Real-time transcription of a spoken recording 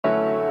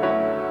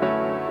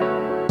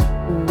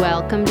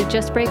Welcome to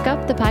Just Break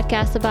Up, the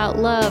podcast about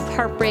love,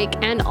 heartbreak,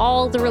 and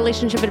all the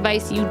relationship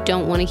advice you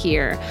don't want to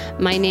hear.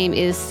 My name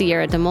is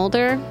Sierra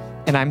DeMolder.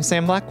 And I'm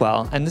Sam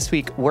Blackwell. And this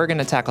week, we're going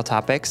to tackle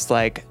topics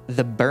like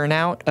the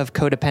burnout of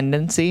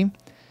codependency,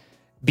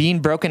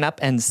 being broken up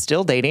and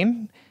still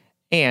dating,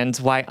 and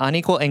why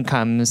unequal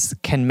incomes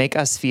can make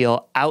us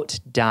feel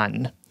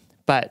outdone.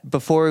 But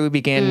before we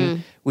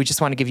begin, we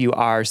just want to give you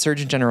our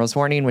Surgeon General's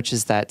warning, which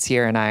is that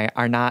Sierra and I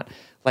are not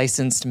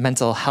licensed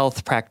mental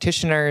health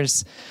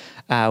practitioners.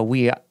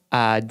 We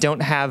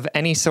don't have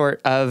any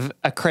sort of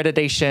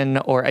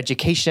accreditation or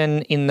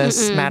education in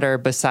this matter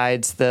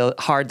besides the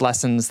hard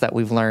lessons that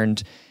we've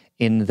learned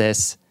in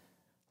this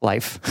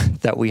life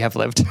that we have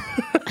lived.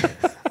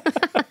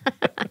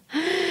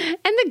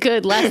 And the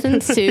good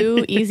lessons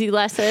too, easy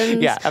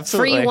lessons. Yeah,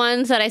 absolutely. Free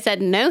ones that I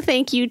said no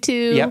thank you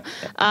to. Yep.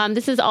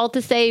 This is all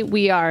to say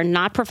we are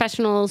not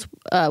professionals.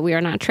 We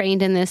are not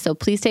trained in this, so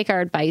please take our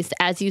advice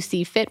as you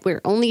see fit.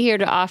 We're only here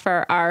to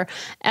offer our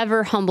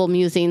ever humble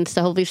musings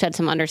to hopefully shed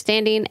some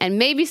understanding and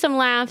maybe some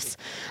laughs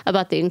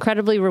about the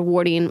incredibly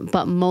rewarding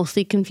but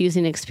mostly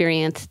confusing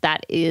experience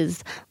that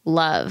is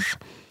love.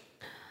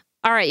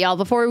 All right, y'all,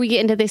 before we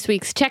get into this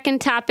week's check-in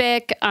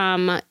topic,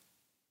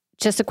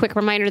 just a quick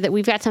reminder that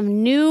we've got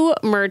some new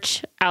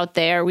merch out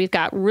there. We've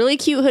got really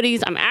cute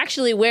hoodies. I'm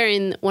actually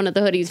wearing one of the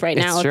hoodies right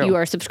now. If you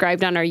are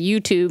subscribed on our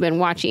YouTube and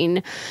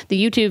watching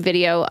the YouTube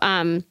video.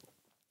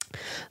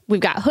 We've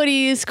got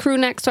hoodies, crew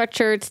neck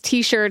sweatshirts,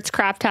 t-shirts,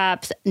 crop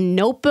tops,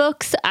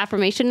 notebooks,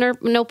 affirmation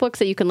notebooks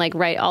that you can like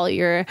write all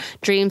your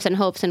dreams and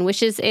hopes and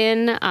wishes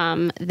in.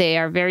 They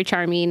are very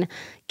charming.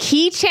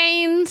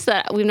 Keychains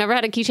that we've never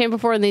had a keychain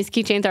before, and these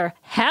keychains are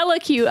hella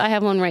cute. I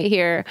have one right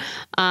here.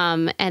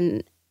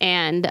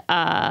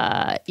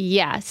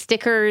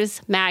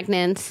 Stickers,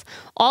 magnets,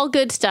 all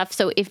good stuff.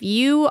 So if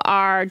you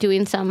are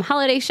doing some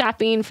holiday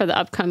shopping for the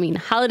upcoming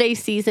holiday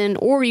season,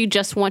 or you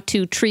just want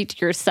to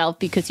treat yourself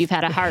because you've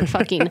had a hard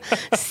fucking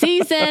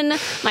season,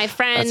 my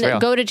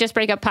friend, go to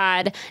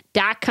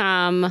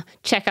justbreakuppod.com.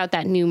 Check out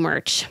that new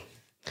merch.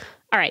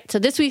 All right. So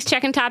this week's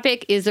check-in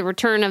topic is the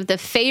return of the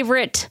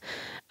favorite.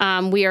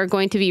 We are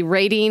going to be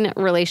rating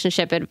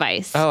relationship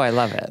advice. Oh, I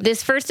love it.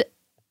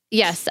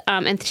 Yes,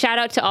 and shout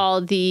out to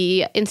all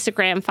the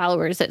Instagram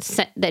followers that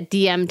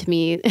DM'd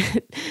me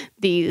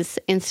these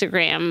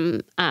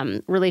Instagram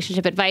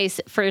relationship advice.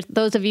 For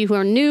those of you who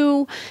are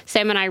new,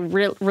 Sam and I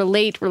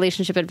relate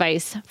relationship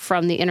advice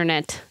from the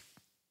internet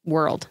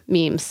world,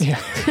 memes.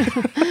 Yeah.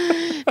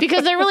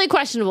 Because they're really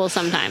questionable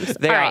sometimes.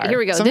 All right, here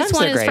we go. Sometimes this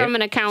one is great. from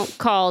an account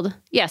called,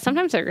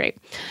 sometimes they're great.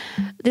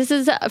 This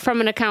is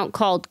from an account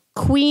called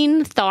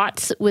Queen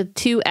Thoughts with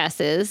 2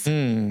 S's.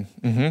 And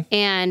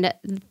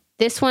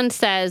this one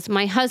says,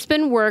 my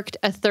husband worked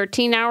a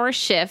 13-hour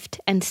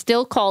shift and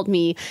still called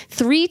me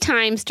 3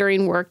 times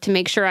during work to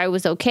make sure I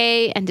was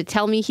okay and to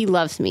tell me he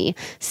loves me.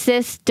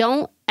 Sis,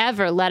 don't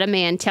ever let a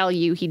man tell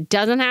you he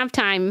doesn't have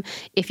time.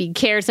 If he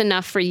cares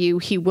enough for you,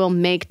 he will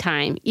make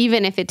time,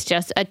 even if it's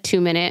just a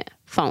 2-minute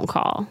phone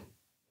call.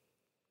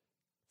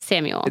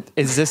 Samuel.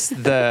 Is this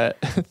the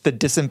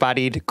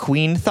disembodied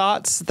queen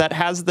thoughts that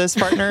has this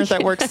partner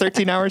that works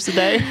 13 hours a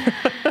day?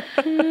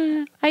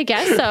 I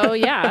guess so.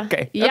 Yeah.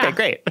 Okay. Yeah. Okay,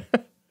 great.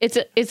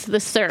 It's the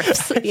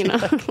serfs, you know.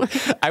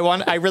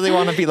 I really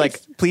want to be like,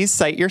 please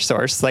cite your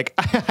source. Like,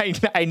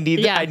 I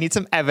need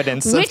some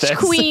evidence of this. Which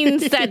queen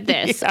said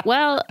this? Yeah.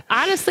 Well,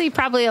 honestly,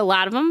 probably a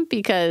lot of them,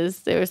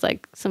 because there was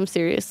like some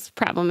serious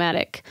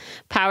problematic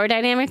power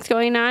dynamics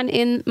going on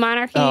in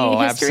monarchy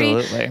history.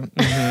 Absolutely.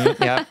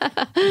 Mm-hmm. Yeah.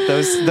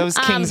 Those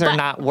kings are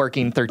not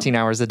working 13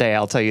 hours a day.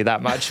 I'll tell you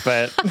that much.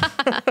 But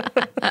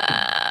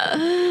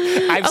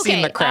I've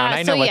seen The Crown.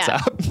 I know what's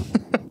up.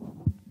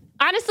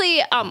 Honestly,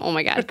 oh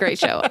my God, great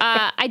show.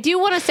 I do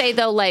want to say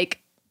though,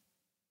 like,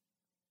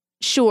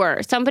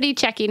 sure, somebody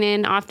checking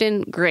in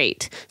often,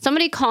 great.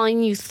 Somebody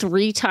calling you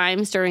 3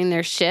 times during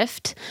their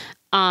shift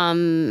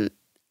could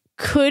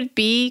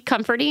be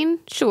comforting,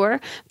 sure.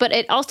 But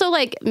it also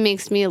like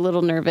makes me a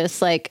little nervous.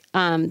 Like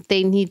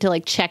they need to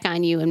like check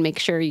on you and make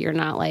sure you're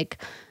not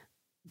like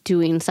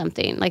doing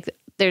something. Like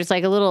there's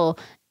like a little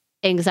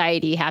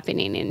anxiety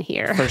happening in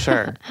here. For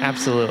sure.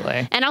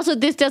 Absolutely. And also,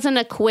 this doesn't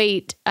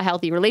equate a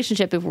healthy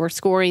relationship if we're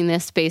scoring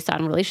this based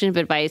on relationship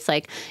advice.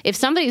 Like, if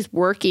somebody's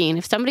working,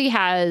 if somebody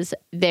has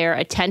their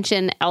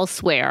attention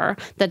elsewhere,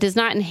 that does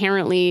not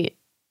inherently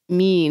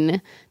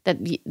mean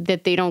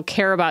that they don't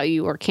care about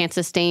you or can't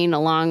sustain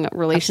a long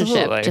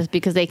relationship just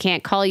because they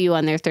can't call you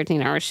on their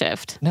 13-hour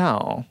shift.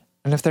 No.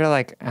 And if they're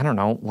like, I don't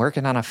know,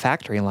 working on a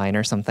factory line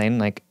or something,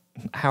 like,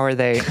 how are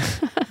they?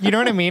 You know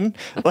what I mean?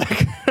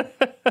 Like...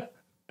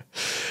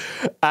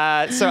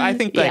 So I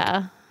think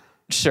like,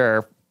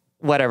 sure,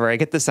 whatever. I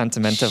get the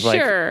sentiment of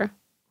like,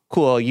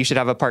 cool, you should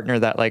have a partner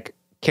that like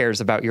cares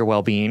about your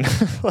well-being,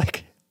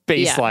 like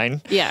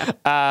baseline.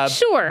 Yeah.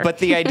 Sure. But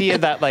the idea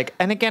that like,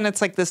 and again,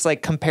 it's like this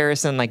like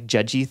comparison, like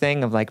judgy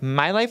thing of like,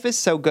 my life is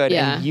so good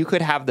and you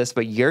could have this,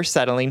 but you're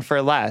settling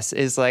for less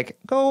is like,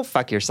 go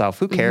fuck yourself.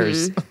 Who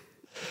cares?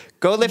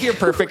 Go live your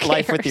perfect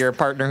life with your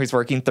partner who's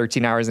working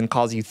 13 hours and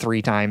calls you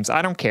 3 times.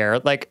 I don't care.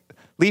 Like,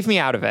 leave me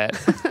out of it.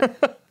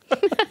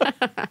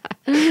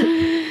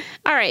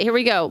 All right, here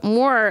we go.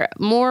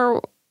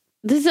 More.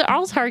 This is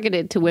all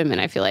targeted to women,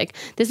 I feel like.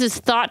 This is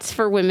Thoughts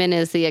for Women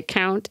is the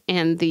account,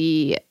 and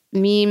the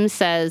meme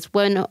says,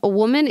 when a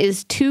woman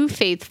is too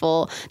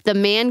faithful, the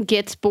man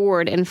gets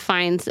bored and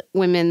finds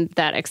women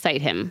that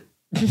excite him.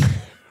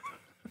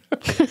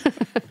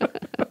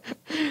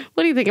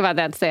 What do you think about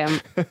that, Sam?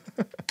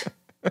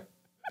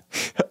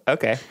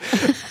 Okay.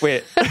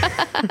 Wait.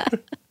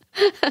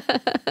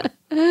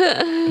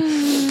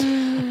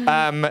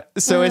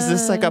 So is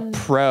this like a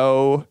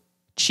pro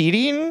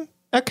cheating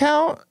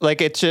account?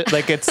 Like it's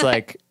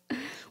like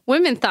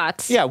Women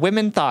thoughts. Yeah,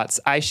 women thoughts.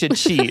 I should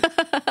cheat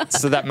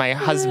so that my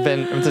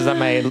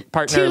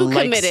partner Too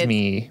likes committed.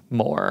 me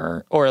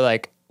more. Or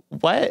like,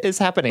 what is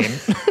happening?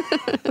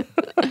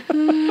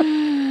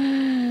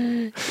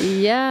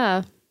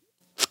 Yeah,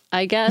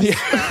 I guess. Yeah.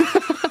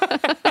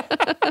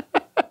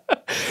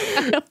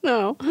 I don't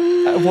know.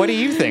 What do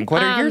you think?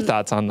 What are your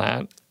thoughts on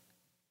that?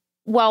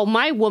 Well,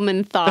 my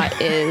woman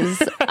thought is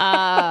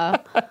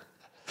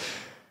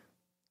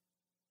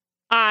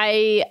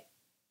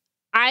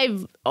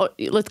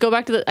let's go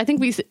back to I think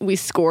we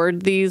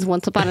scored these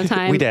once upon a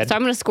time. We did. So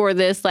I'm going to score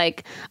this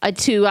like a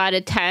 2 out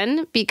of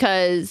 10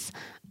 because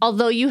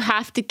although you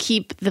have to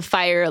keep the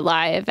fire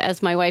alive,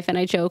 as my wife and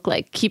I joke,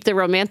 like keep the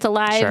romance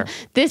alive. Sure.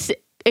 This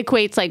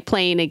equates like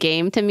playing a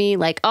game to me.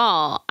 Like,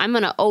 oh, I'm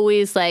going to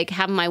always like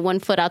have my one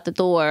foot out the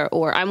door,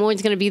 or I'm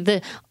always going to be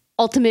the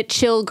ultimate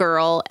chill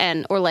girl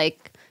or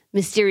like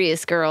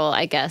mysterious girl,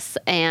 I guess.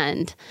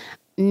 And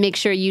make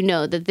sure you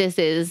know that this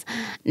is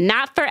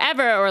not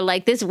forever, or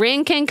like this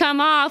ring can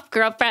come off,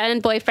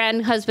 girlfriend,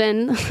 boyfriend,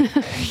 husband.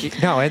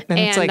 No, and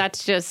it's like,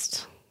 that's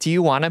just... do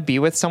you want to be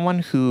with someone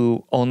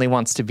who only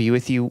wants to be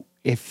with you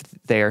if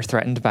they are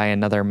threatened by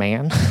another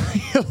man?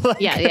 Like,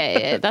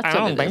 yeah. That's I what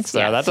don't it think is. so.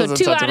 Yeah. That so doesn't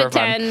 2 sound out of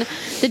super fun. 10.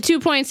 The 2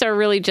 points are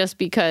really just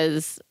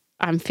because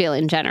I'm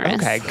feeling generous.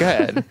 Okay,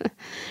 good.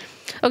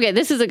 Okay,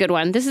 this is a good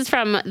one. This is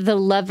from The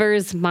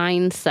Lover's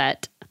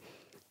Mindset.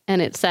 And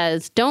it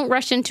says, don't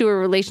rush into a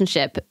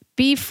relationship.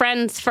 Be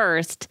friends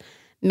first.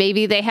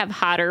 Maybe they have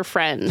hotter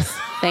friends.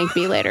 Thank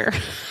me later.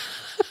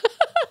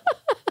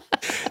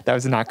 That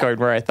was not going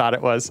where I thought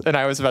it was. And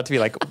I was about to be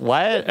like,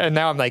 what? And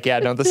now I'm like, yeah,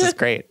 no, this is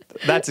great.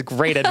 That's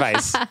great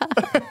advice.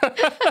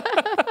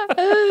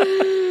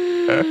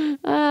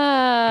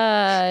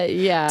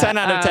 Yeah. 10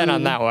 out of 10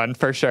 on that one,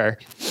 for sure.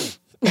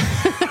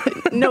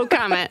 No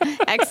comment.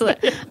 Excellent.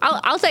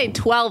 I'll say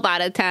 12 out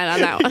of 10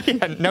 on that one.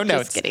 Yeah, no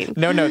notes. Just kidding.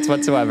 No notes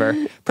whatsoever.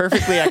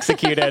 Perfectly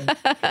executed.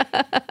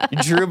 You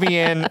drew me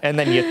in and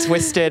then you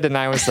twisted and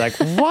I was like,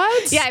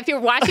 what? Yeah, if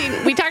you're watching,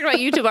 we talked about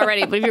YouTube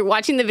already, but if you're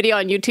watching the video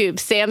on YouTube,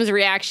 Sam's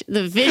reaction,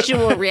 the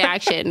visual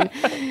reaction,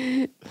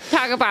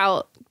 talk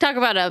about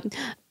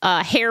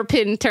a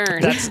hairpin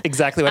turn. That's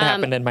exactly what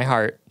happened in my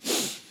heart.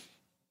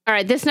 All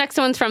right, this next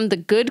one's from The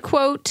Good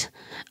Quote.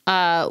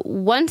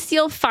 Once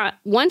you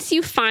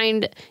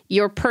find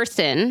your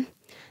person,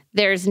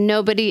 there's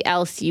nobody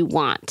else you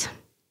want.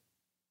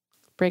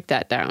 Break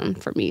that down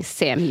for me,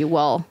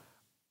 Samuel.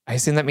 I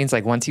assume that means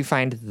like once you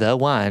find the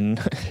one,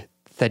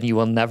 then you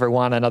will never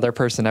want another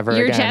person ever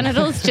Your again.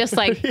 genitals just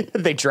like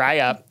they dry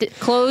up.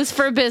 Closed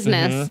for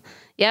business. Mm-hmm.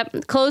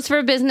 Yep, closed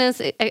for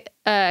business,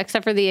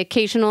 except for the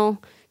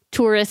occasional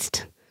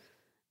tourist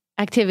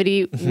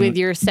activity with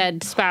your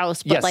said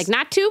spouse, but Yes. like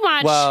not too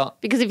much. Well,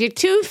 because if you're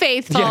too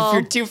faithful, Yeah, if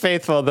you're too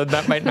faithful, then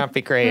that might not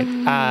be great.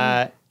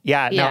 No,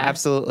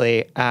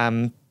 absolutely.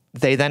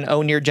 They then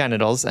own your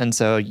genitals, and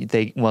so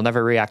they will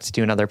never react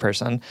to another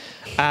person.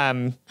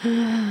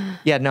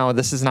 Yeah, no,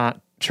 this is not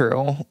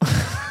true.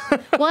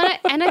 well,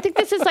 and I think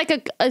this is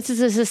like a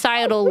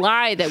societal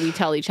lie that we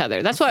tell each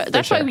other. That's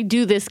why we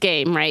do this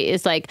game, right?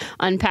 Is like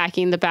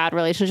unpacking the bad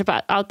relationship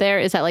out there.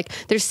 Is that like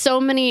there's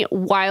so many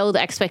wild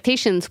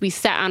expectations we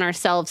set on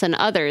ourselves and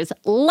others.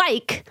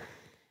 Like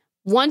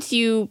once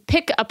you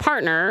pick a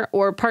partner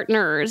or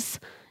partners,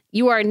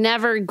 you are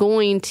never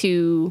going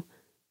to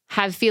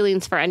have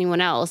feelings for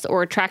anyone else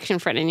or attraction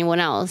for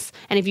anyone else.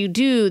 And if you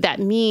do, that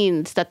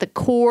means that the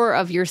core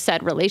of your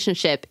said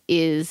relationship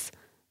is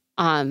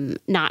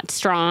not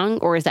strong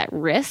or is at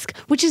risk,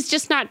 which is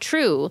just not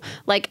true.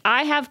 Like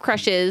I have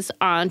crushes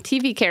on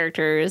TV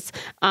characters.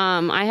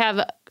 I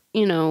have,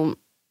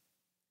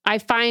 I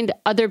find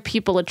other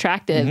people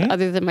attractive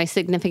other than my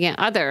significant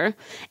other.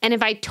 And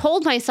if I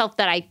told myself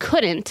that I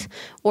couldn't,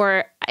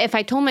 or if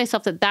I told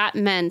myself that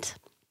meant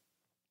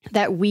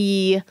that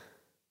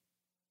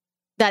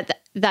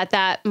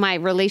that my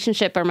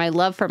relationship or my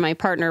love for my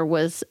partner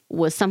was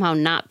somehow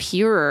not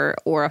pure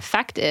or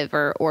effective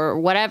or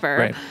whatever,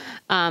 right.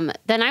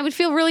 Then I would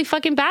feel really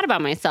fucking bad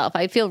about myself.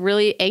 I feel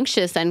really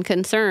anxious and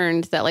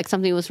concerned that like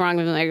something was wrong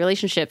with my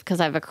relationship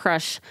because I have a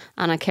crush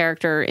on a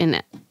character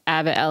in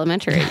Abbott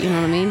Elementary. You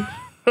know what I mean?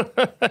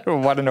 I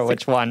want to know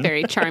which one.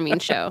 Very charming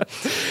show.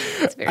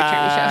 It's a very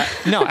charming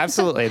show. No,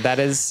 absolutely. That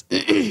is,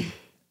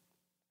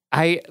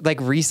 I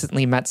like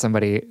recently met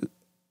somebody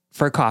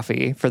for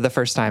coffee for the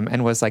first time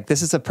and was like,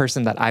 this is a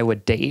person that I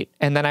would date.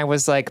 And then I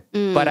was like,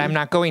 but I'm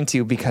not going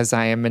to, because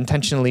I am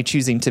intentionally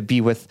choosing to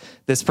be with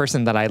this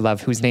person that I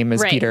love, whose name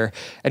is Peter,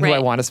 and who I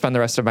want to spend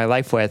the rest of my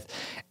life with.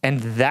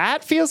 And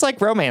that feels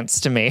like romance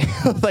to me.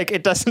 Like,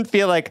 it doesn't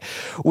feel like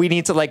we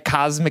need to like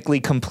cosmically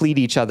complete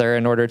each other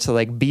in order to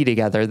like be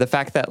together. The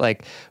fact that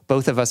like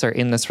both of us are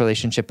in this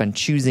relationship and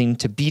choosing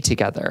to be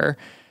together,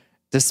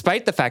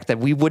 despite the fact that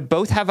we would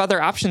both have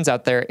other options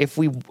out there if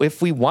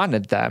we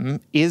wanted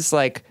them, is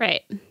like,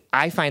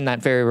 I find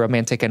that very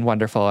romantic and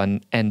wonderful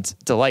and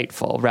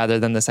delightful, rather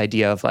than this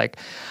idea of like,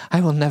 I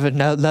will never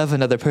love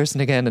another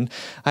person again, and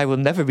I will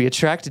never be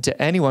attracted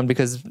to anyone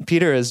because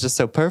Peter is just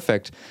so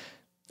perfect.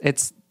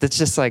 It's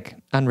just like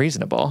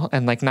unreasonable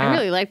and like not. I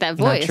really like that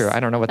voice. Not true. I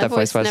don't know what that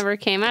voice was. Never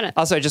came out of.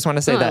 Also, I just want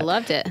to say that I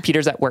loved it.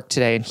 Peter's at work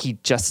today and he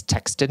just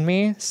texted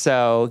me.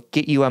 So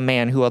get you a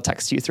man who will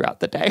text you throughout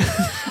the day.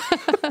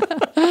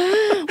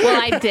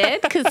 Well, I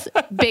did, because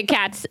Big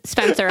Cats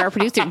Spencer, our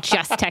producer,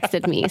 just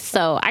texted me.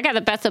 So I got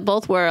the best of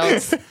both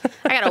worlds.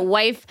 I got a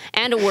wife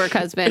and a work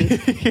husband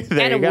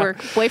and a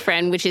work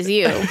boyfriend, which is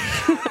you.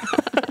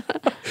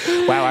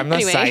 Wow, I'm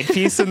the side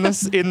piece in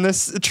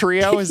this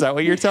trio. Is that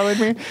what you're telling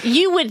me?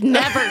 You would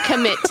never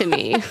commit to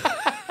me.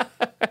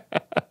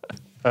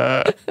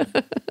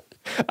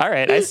 All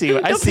right, I see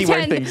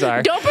where things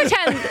are. Don't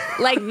pretend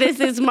like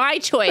this is my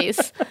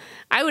choice.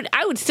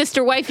 I would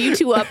sister wife you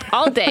two up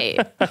all day.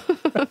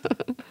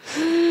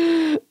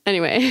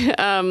 Anyway,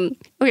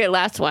 okay,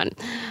 last one.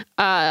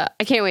 I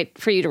can't wait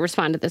for you to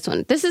respond to this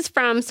one. This is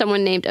from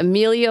someone named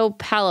Emilio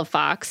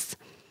Palafox,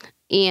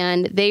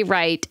 and they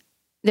write,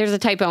 there's a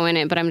typo in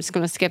it, but I'm just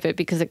going to skip it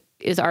because it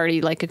is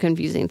already like a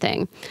confusing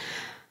thing.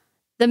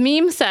 The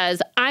meme says,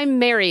 I'm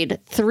married,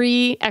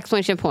 3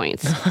 exclamation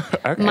points.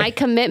 Okay. My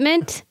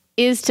commitment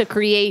is to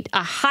create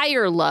a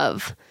higher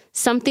love,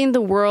 something the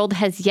world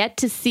has yet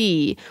to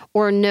see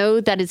or know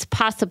that is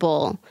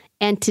possible,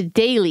 and to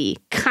daily,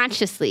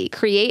 consciously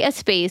create a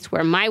space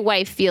where my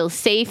wife feels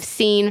safe,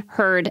 seen,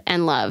 heard,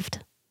 and loved.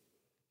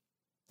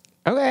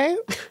 Okay,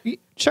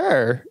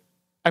 sure.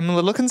 I'm a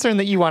little concerned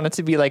that you want it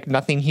to be like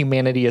nothing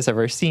humanity has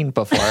ever seen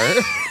before.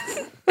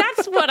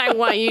 That's what I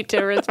want you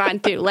to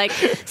respond to. Like,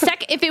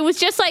 if it was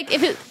just like,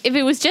 if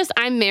it was just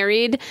I'm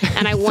married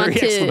and I want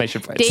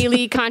to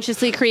daily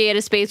consciously create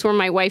a space where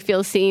my wife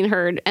feels seen,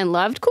 heard, and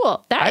loved.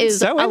 Cool. That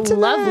is a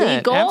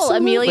lovely goal, absolutely.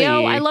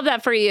 Emilio. I love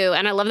that for you.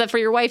 And I love that for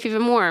your wife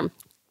even more.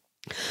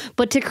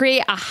 But to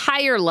create a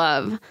higher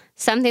love,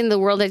 something the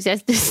world has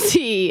yet to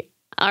see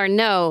or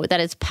know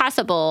that is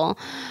possible.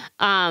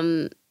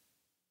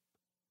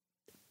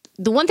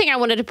 The one thing I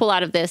wanted to pull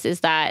out of this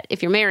is that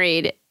if you're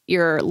married,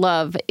 your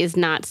love is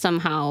not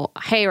somehow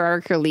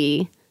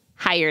hierarchically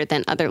higher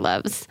than other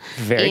loves.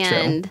 Very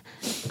true.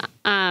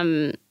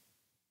 And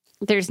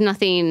there's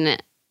nothing,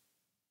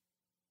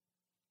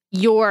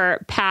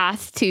 your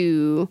path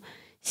to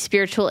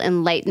spiritual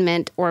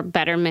enlightenment or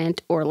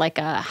betterment or like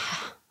a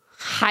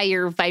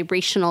higher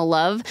vibrational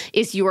love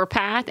is your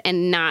path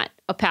and not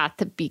a path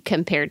to be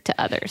compared to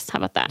others. How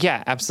about that?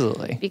 Yeah,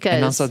 absolutely. Because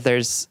and also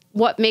there's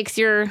what makes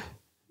your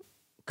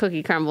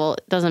cookie crumble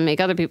doesn't make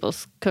other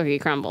people's cookie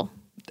crumble.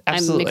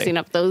 Absolutely. I'm mixing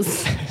up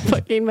those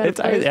fucking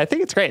metaphors. I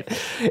think it's great.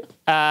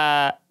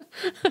 And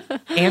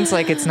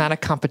like, it's not a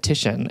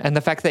competition. And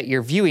the fact that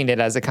you're viewing it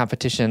as a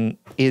competition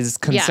is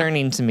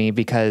concerning to me,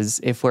 because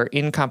if we're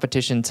in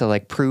competition to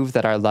like prove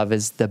that our love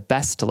is the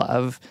best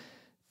love,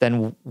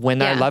 then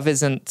when our love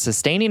isn't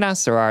sustaining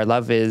us or our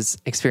love is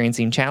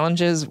experiencing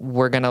challenges,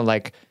 we're going to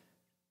like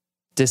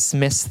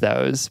dismiss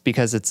those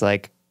because it's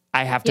like,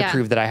 I have to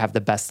prove that I have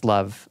the best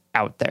love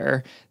out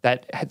there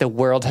that the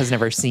world has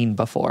never seen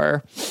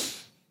before.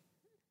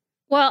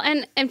 Well,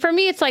 and for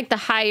me, it's like the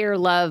higher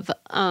love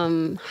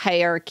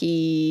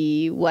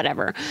hierarchy,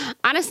 whatever.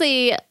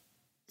 Honestly,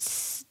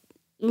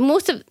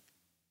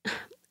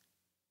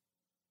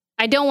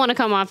 I don't want to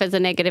come off as a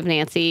negative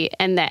Nancy,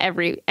 and that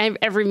every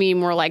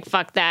meme we're like,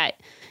 fuck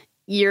that,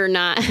 you're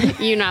not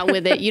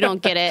with it, you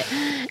don't get it.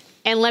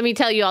 And let me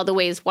tell you all the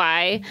ways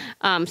why.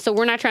 So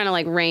we're not trying to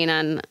like rain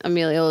on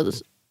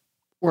Emilio's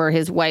or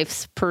his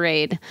wife's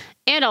parade.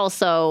 And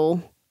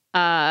also,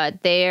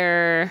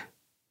 there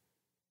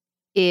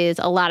is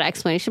a lot of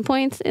exclamation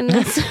points in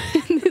this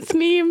in this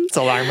meme. It's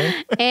alarming.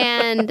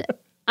 And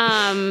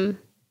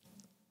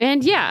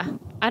yeah,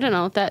 I don't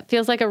know. That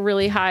feels like a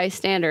really high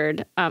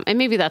standard. And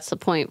maybe that's the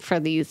point for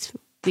these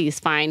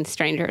fine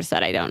strangers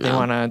that I don't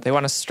know. They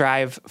wanna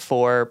strive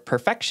for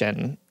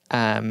perfection,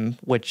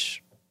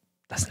 which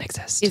doesn't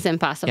exist. Is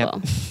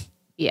impossible. Yep.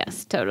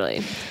 Yes,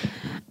 totally.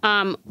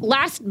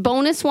 Last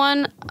bonus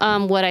one,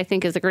 what I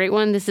think is a great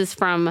one. This is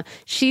from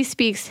She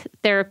Speaks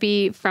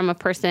Therapy from a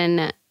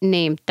person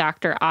named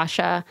Dr.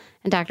 Asha.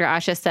 And Dr.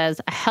 Asha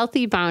says, a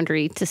healthy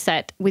boundary to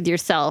set with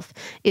yourself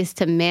is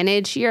to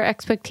manage your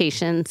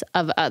expectations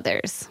of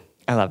others.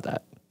 I love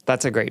that.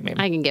 That's a great meme.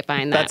 I can get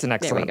behind that. That's an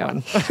excellent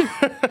one.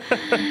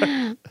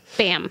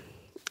 Bam.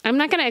 I'm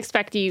not going to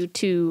expect you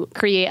to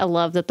create a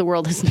love that the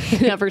world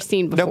has never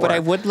seen before. No, but I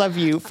would love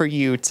for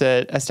you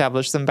to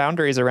establish some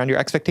boundaries around your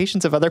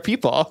expectations of other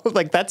people.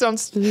 Like that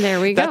sounds, there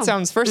we go. That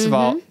sounds, first of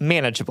all,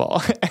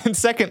 manageable. And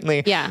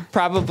secondly,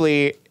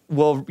 probably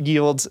will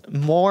yield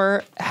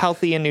more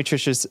healthy and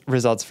nutritious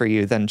results for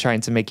you than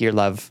trying to make your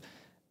love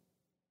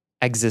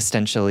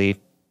existentially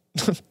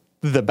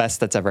the best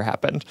that's ever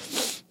happened.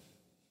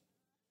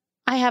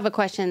 I have a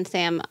question,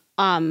 Sam.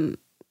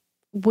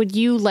 Would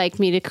you like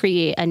me to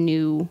create a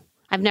new...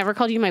 I've never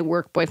called you my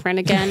work boyfriend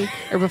again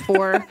or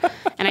before,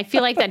 and I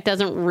feel like that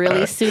doesn't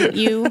really suit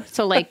you.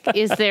 So like,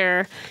 is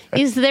there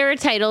a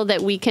title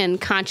that we can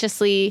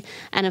consciously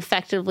and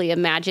effectively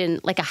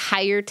imagine, like a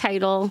higher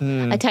title,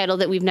 a title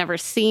that we've never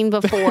seen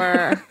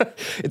before?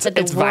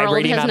 It's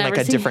vibrating on like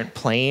a different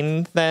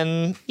plane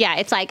than... Yeah,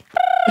 it's like...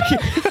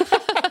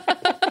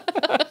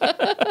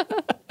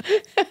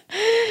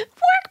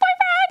 Work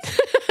boyfriend!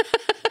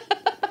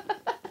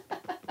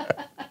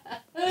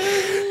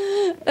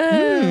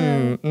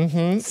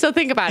 So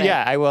think about it.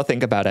 Yeah, I will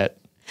think about it.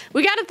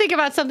 We got to think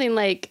about something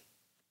like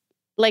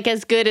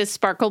as good as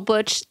Sparkle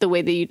Butch, the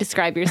way that you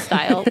describe your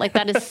style. Like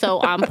that is so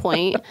on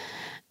point.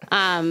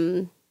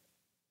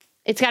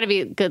 It's got to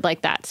be good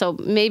like that. So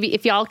maybe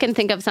if y'all can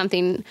think of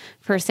something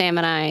for Sam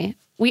and I,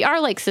 we are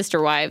like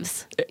sister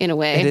wives in a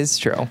way. It is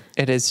true.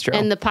 It is true.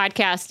 And the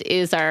podcast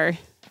is our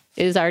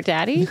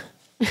daddy.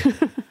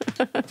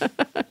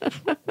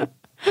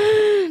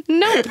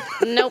 Nope.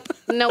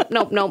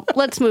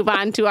 Let's move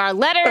on to our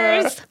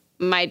letters,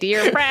 my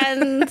dear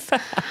friends.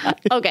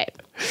 Okay.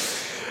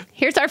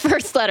 Here's our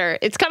first letter.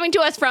 It's coming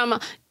to us from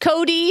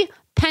Cody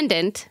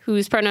Pendant,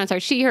 whose pronouns are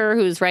she, her,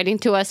 who's writing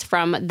to us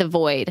from the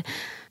void.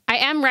 I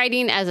am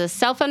writing as a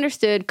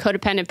self-understood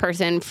codependent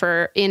person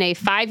in a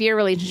 5-year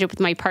relationship with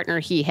my partner,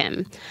 he,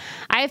 him.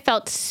 I have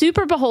felt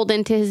super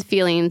beholden to his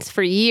feelings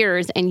for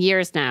years and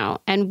years now,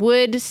 and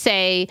would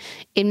say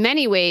in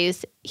many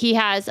ways he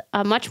has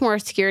a much more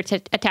secure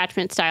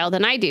attachment style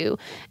than I do,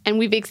 and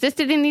we've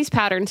existed in these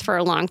patterns for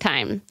a long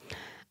time.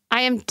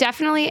 I am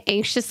definitely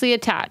anxiously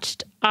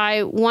attached.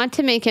 I want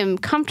to make him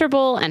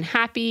comfortable and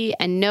happy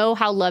and know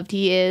how loved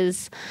he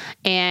is.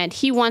 And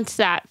he wants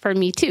that for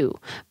me too.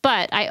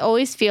 But I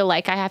always feel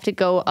like I have to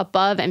go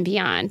above and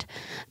beyond.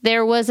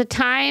 There was a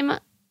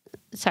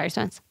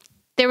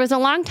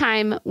long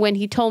time when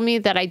he told me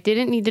that I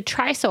didn't need to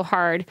try so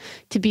hard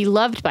to be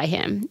loved by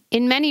him.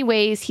 In many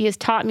ways, he has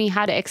taught me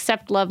how to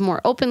accept love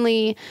more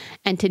openly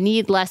and to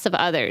need less of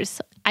others.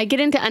 I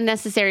get into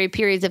unnecessary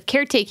periods of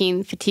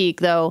caretaking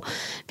fatigue, though,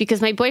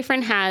 because my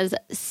boyfriend has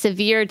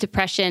severe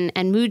depression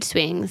and mood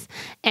swings,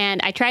 and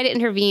I try to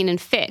intervene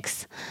and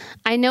fix.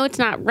 I know it's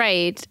not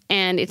right,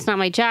 and it's not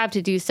my job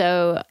to do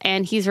so,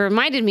 and he's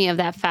reminded me of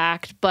that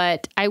fact,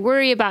 but I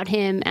worry about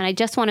him, and I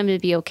just want him to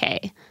be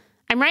okay.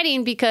 I'm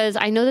writing because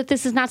I know that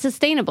this is not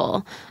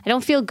sustainable. I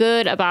don't feel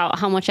good about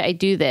how much I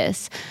do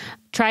this.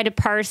 Try to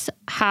parse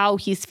how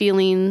he's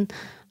feeling,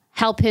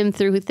 help him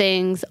through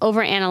things,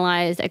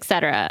 overanalyze,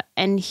 etc.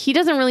 And he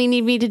doesn't really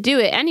need me to do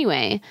it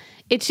anyway.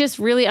 It's just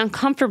really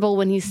uncomfortable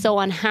when he's so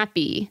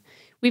unhappy.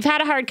 We've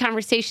had a hard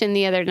conversation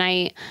the other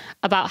night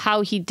about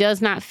how he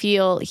does not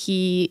feel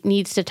he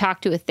needs to talk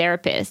to a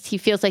therapist. He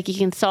feels like he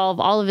can solve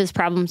all of his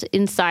problems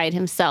inside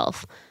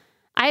himself.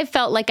 I have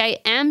felt like I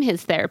am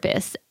his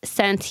therapist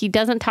since he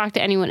doesn't talk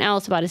to anyone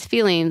else about his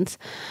feelings,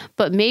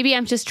 but maybe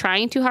I'm just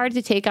trying too hard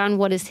to take on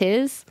what is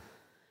his.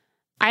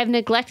 I've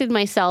neglected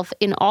myself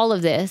in all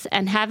of this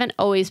and haven't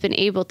always been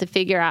able to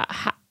figure out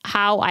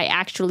how I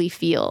actually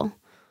feel.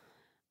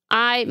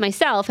 I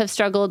myself have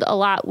struggled a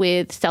lot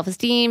with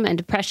self-esteem and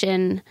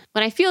depression.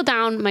 When I feel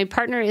down, my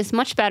partner is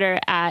much better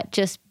at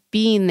just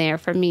being there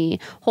for me,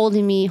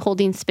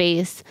 holding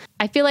space.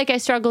 I feel like I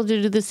struggle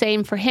to do the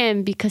same for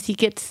him because he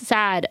gets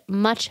sad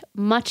much,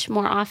 much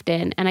more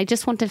often, and I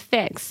just want to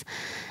fix.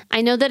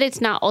 I know that it's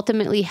not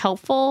ultimately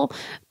helpful,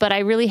 but I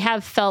really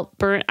have felt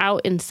burnt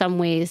out in some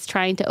ways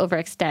trying to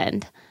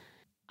overextend.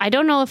 I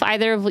don't know if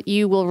either of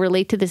you will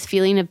relate to this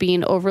feeling of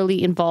being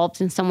overly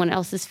involved in someone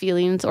else's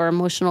feelings or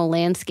emotional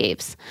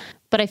landscapes,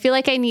 but I feel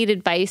like I need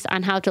advice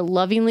on how to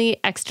lovingly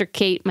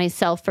extricate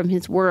myself from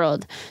his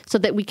world so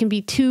that we can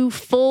be two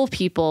full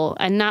people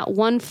and not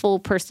one full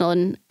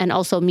person and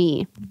also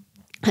me,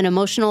 an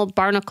emotional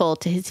barnacle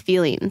to his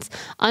feelings,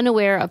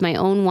 unaware of my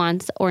own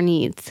wants or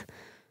needs.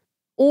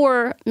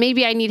 Or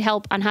maybe I need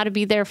help on how to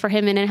be there for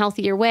him in a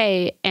healthier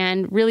way,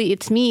 and really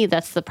it's me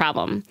that's the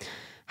problem.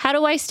 How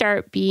do I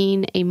start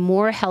being a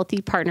more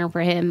healthy partner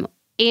for him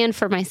and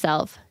for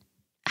myself?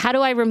 How do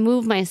I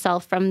remove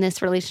myself from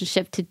this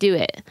relationship to do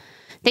it?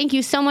 Thank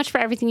you so much for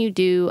everything you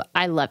do.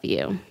 I love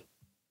you.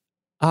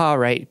 All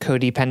right,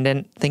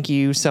 Codependent. Thank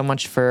you so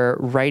much for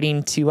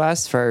writing to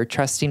us, for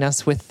trusting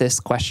us with this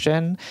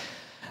question.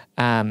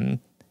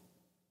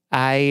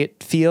 I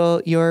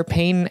feel your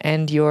pain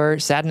and your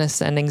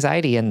sadness and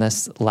anxiety in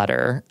this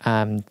letter.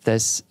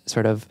 This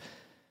sort of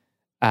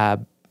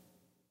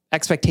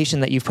expectation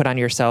that you've put on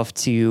yourself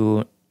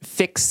to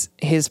fix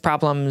his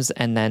problems,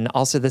 and then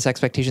also this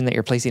expectation that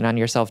you're placing on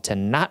yourself to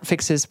not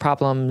fix his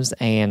problems.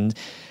 And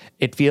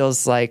it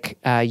feels like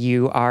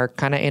you are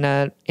kind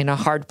of in a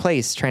hard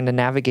place trying to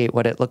navigate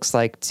what it looks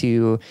like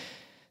to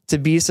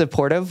be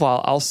supportive while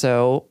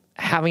also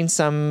having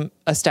some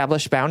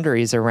established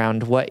boundaries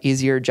around what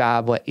is your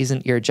job, what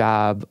isn't your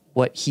job,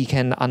 what he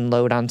can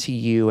unload onto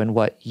you, and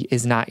what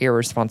is not your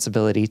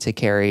responsibility to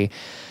carry.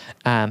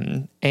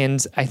 And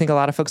I think a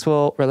lot of folks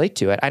will relate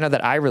to it. I know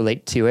that I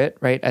relate to it,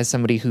 right? As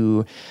somebody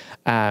who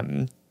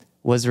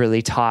was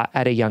really taught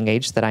at a young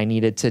age that I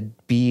needed to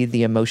be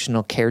the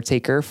emotional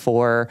caretaker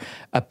for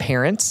a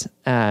parent.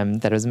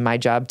 That it was my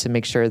job to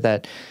make sure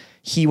that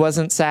he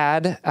wasn't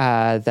sad,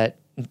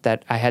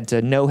 that I had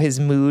to know his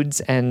moods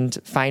and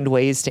find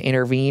ways to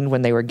intervene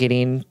when they were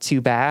getting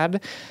too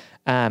bad.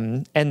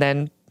 And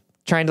then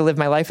trying to live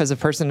my life as a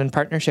person in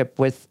partnership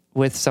with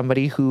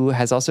somebody who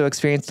has also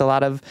experienced a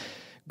lot of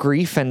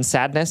grief and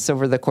sadness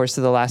over the course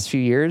of the last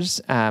few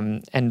years,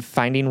 and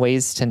finding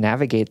ways to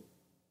navigate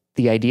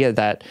the idea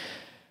that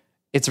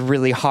it's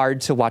really hard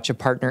to watch a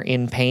partner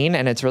in pain,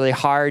 and it's really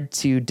hard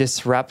to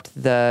disrupt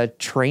the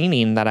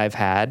training that I've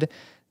had,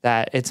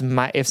 that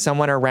if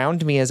someone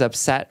around me is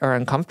upset or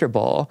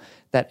uncomfortable,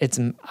 that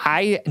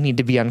I need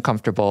to be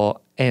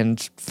uncomfortable and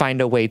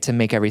find a way to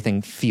make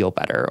everything feel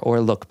better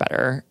or look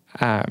better.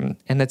 And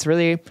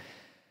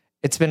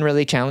it's been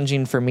really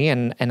challenging for me,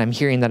 and I'm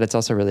hearing that it's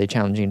also really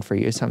challenging for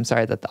you. So I'm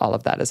sorry that all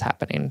of that is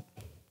happening.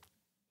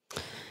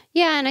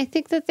 Yeah, and I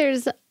think that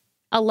there's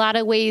a lot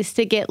of ways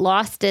to get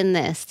lost in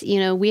this. You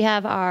know, we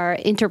have our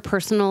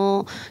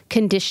interpersonal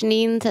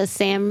conditioning, as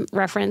Sam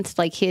referenced,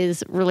 like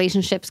his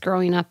relationships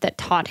growing up that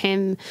taught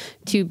him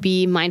to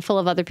be mindful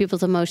of other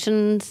people's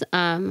emotions.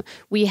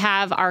 We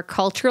have our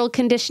cultural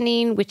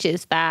conditioning, which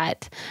is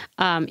that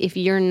if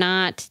you're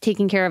not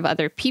taking care of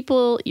other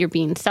people, you're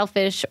being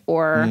selfish,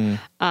 or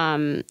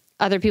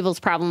other people's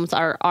problems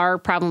are our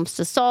problems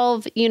to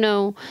solve, you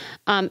know.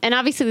 And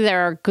obviously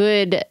there are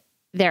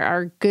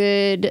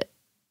good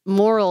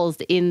morals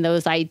in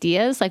those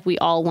ideas. Like we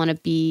all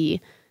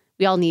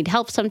need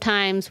help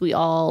sometimes. We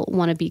all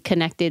want to be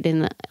connected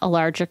in a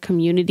larger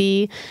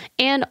community.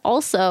 And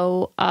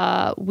also,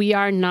 we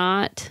are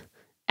not,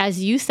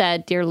 as you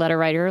said, dear letter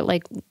writer,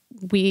 like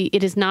we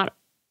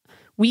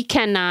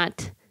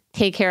cannot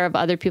take care of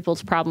other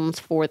people's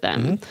problems for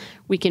them. Mm-hmm.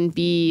 We can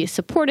be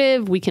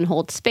supportive. We can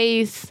hold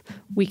space.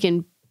 We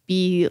can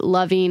be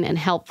loving and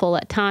helpful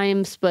at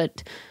times,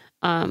 but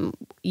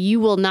you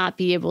will not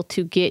be able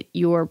to get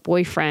your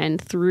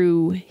boyfriend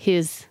through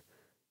his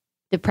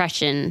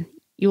depression.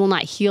 You will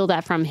not heal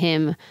that from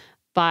him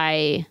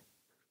by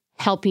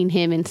helping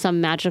him in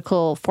some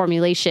magical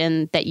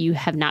formulation that you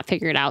have not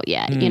figured out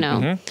yet, you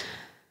know?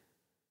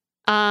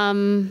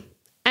 And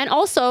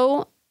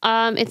also,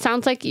 it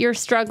sounds like you're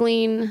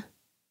struggling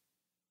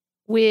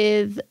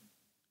with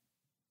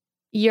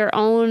your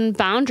own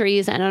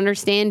boundaries and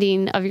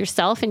understanding of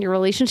yourself and your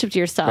relationship to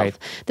yourself. Right.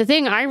 The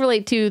thing I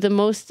relate to the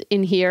most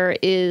in here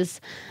is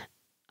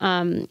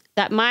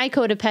that my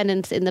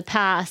codependence in the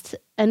past,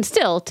 and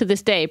still to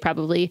this day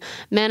probably,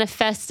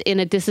 manifests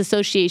in a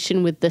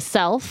disassociation with the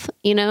self,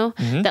 you know,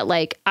 that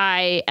like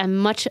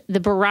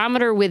the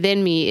barometer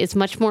within me is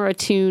much more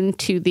attuned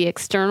to the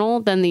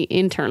external than the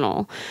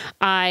internal.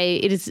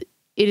 It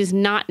is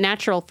not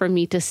natural for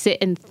me to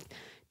sit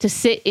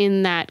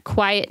in that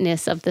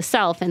quietness of the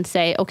self and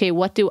say, okay,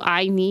 what do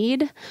I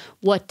need?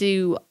 What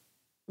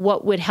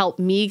would help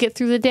me get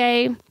through the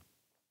day?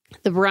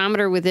 The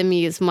barometer within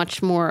me is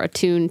much more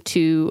attuned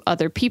to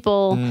other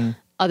people,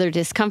 other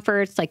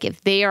discomforts. Like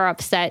if they are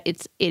upset,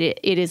 it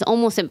is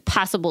almost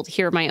impossible to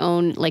hear my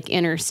own like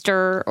inner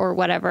stir or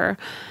whatever.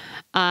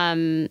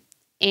 And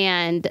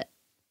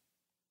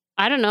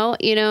I don't know,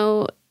 you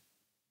know,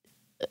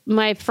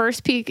 my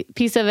first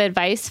piece of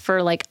advice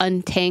for like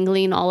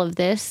untangling all of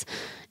this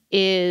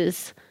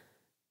is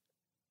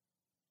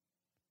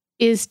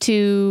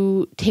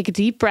to take a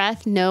deep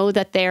breath, know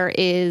that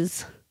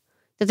there's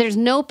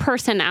no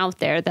person out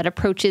there that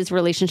approaches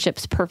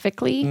relationships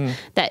perfectly,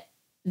 that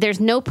there's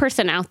no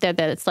person out there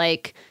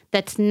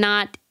that's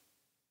not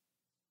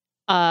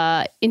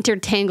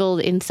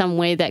intertangled in some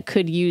way that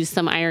could use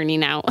some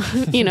ironing out,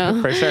 you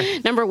know, for sure.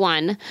 Number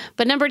one.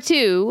 But number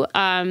two,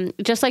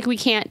 just like we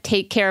can't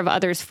take care of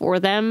others for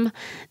them,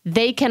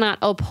 they cannot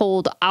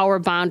uphold our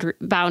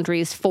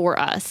boundaries for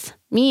us.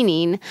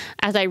 Meaning,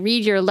 as I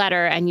read your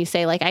letter and you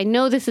say like, I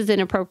know this is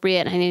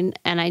inappropriate and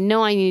I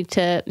know I need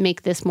to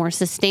make this more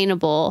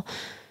sustainable.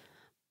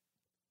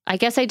 I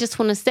guess I just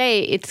want to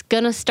say it's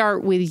going to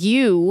start with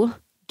you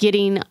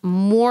getting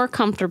more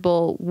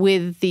comfortable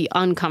with the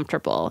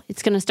uncomfortable.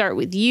 It's going to start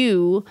with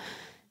you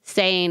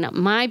saying,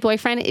 my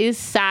boyfriend is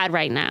sad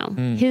right now.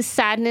 His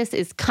sadness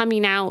is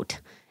coming out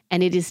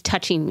and it is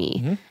touching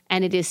me.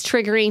 And it is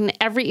triggering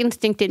every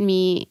instinct in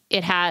me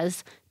it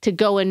has to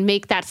go and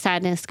make that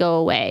sadness go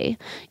away,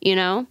 you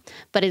know?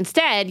 But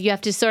instead, you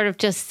have to sort of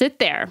just sit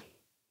there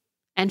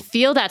and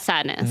feel that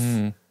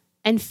sadness.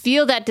 And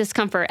feel that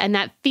discomfort and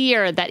that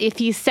fear that if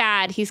he's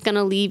sad, he's going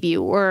to leave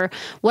you, or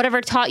whatever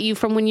taught you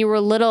from when you were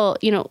little,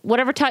 you know,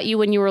 whatever taught you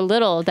when you were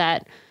little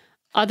that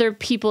other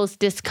people's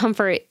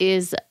discomfort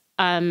is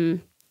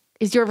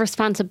is your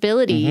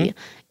responsibility.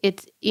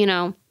 It's, you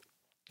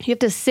have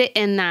to sit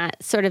in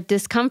that sort of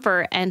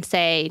discomfort and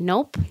say,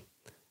 nope,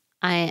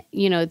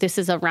 this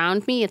is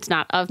around me. It's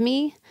not of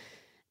me.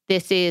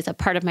 This is a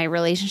part of my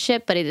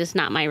relationship, but it is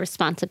not my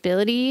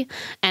responsibility.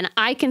 And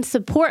I can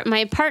support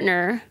my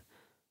partner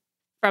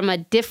from a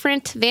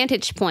different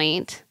vantage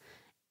point,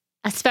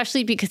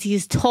 especially because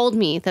he's told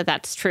me that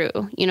that's true.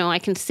 I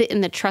can sit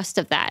in the trust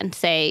of that and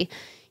say,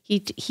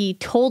 he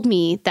told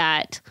me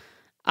that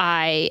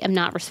I am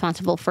not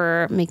responsible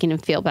for making him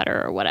feel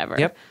better or whatever.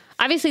 Yep.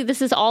 Obviously,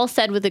 this is all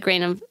said with a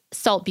grain of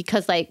salt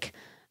because,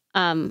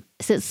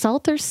 is it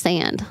salt or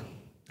sand?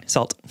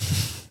 Salt.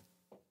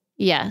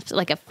 Yeah, it's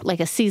like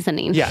a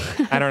seasoning. Yeah,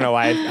 I don't know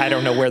why. I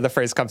don't know where the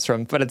phrase comes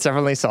from, but it's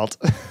definitely salt.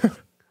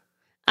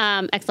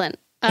 Excellent.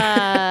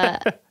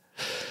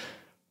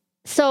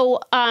 So,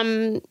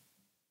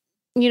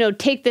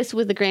 take this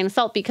with a grain of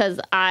salt because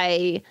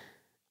I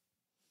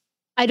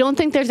don't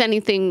think there's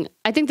anything.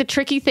 I think the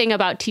tricky thing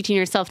about teaching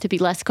yourself to be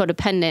less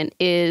codependent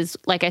is,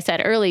 like I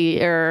said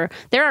earlier,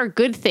 there are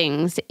good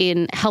things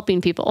in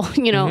helping people.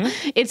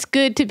 It's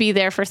good to be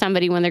there for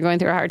somebody when they're going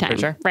through a hard time,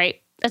 sure.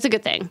 Right? That's a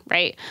good thing,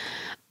 right?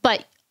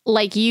 But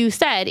like you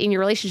said, in your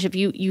relationship,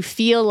 you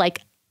feel like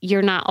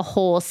you're not a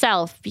whole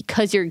self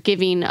because you're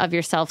giving of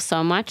yourself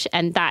so much,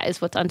 and that is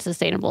what's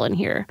unsustainable in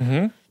here.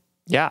 Mm-hmm.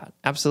 Yeah,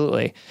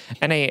 absolutely.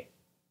 And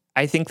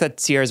I think that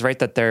Sierra's right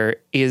that there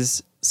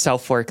is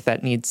self-work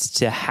that needs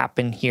to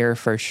happen here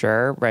for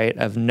sure, right?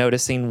 Of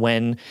noticing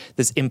when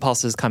this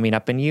impulse is coming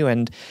up in you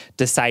and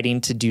deciding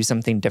to do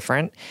something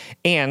different.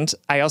 And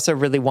I also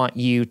really want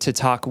you to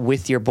talk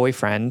with your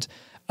boyfriend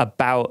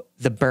about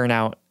the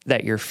burnout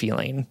that you're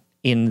feeling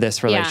in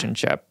this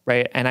relationship,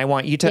 right? And I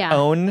want you to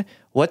own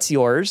what's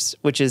yours,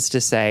 which is to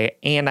say,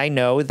 and I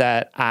know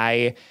that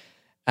I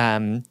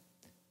need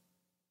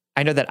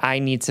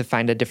to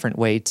find a different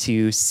way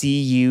to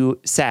see you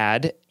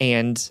sad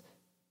and,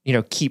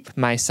 keep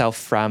myself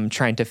from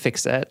trying to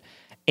fix it.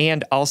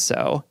 And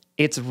also,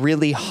 it's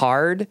really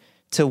hard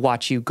to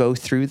watch you go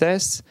through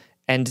this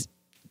and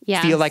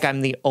feel like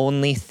I'm the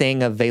only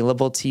thing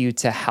available to you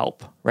to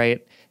help, right?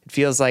 It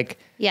feels like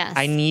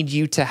I need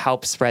you to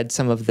help spread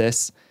some of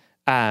this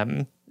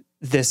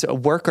this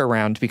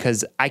workaround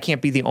because I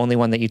can't be the only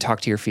one that you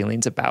talk to your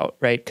feelings about,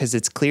 right? Because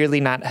it's clearly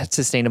not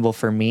sustainable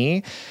for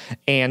me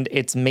and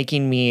it's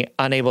making me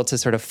unable to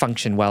sort of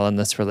function well in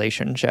this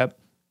relationship,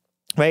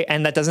 right?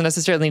 And that doesn't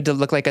necessarily need to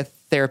look like a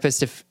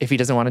therapist if he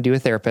doesn't want to do a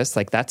therapist,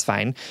 like that's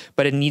fine,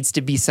 but it needs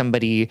to be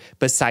somebody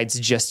besides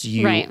just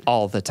you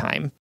all the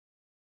time.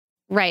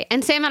 Right.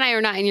 And Sam and I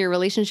are not in your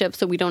relationship,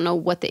 so we don't know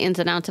what the ins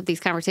and outs of these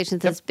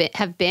conversations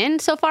have been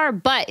so far,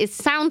 but it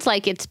sounds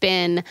like it's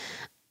been,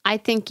 I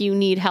think you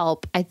need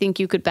help. I think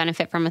you could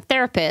benefit from a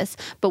therapist.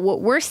 But what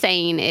we're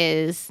saying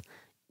is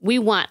we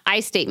want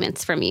I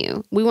statements from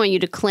you. We want you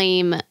to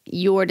claim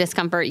your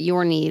discomfort,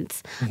 your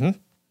needs. Mm-hmm.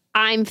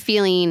 I'm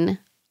feeling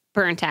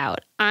burnt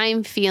out.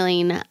 I'm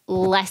feeling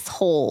less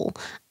whole.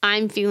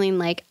 I'm feeling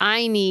like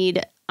I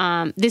need,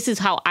 this is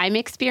how I'm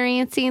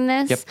experiencing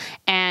this. Yep.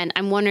 And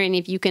I'm wondering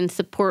if you can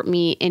support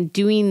me in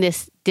doing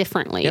this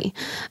differently. Yep.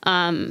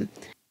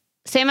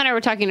 Sam and I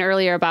were talking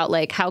earlier about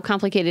like how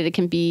complicated it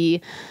can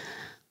be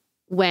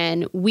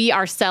when we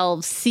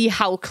ourselves see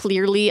how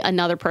clearly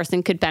another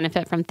person could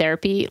benefit from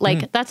therapy.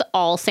 Like that's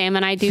all Sam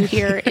and I do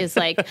here is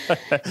like,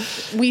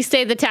 we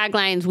say the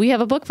taglines, we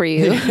have a book for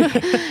you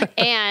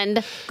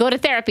and go to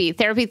therapy.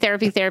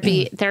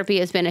 Therapy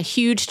has been a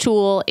huge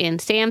tool in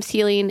Sam's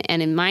healing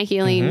and in my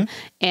healing. Mm-hmm.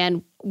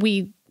 And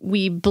we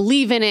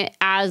believe in it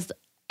as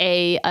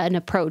an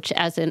approach,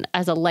 as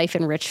a life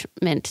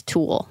enrichment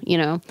tool,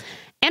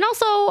 And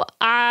also,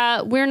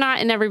 we're not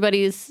in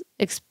everybody's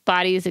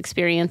body's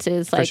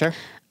experiences. Like, for sure.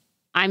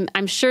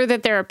 I'm sure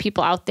that there are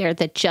people out there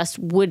that just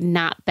would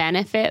not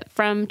benefit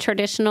from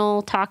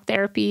traditional talk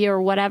therapy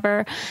or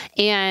whatever.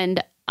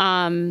 And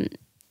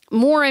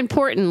more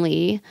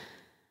importantly,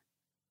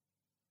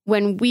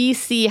 when we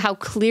see how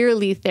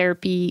clearly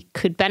therapy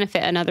could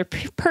benefit another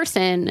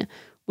person,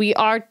 we're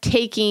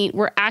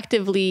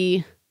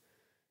actively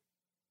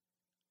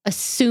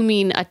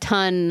assuming a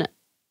ton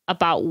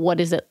about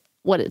what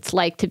it's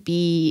like to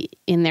be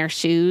in their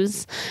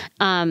shoes.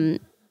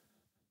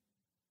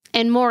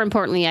 And more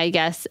importantly, I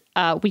guess,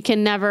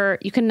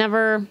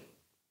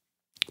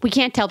 we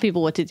can't tell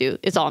people what to do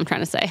is all I'm trying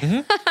to say.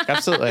 Mm-hmm.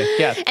 Absolutely.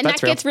 Yeah. And that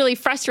gets really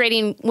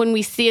frustrating when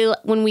we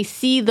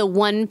see the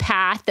one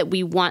path that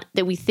we want,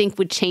 that we think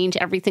would change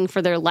everything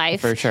for their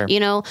life. For sure.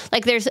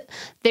 Like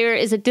there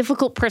is a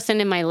difficult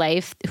person in my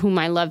life whom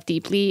I love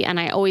deeply. And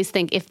I always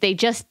think if they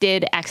just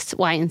did X,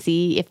 Y, and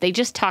Z, if they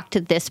just talked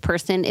to this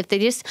person, if they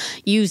just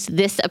used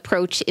this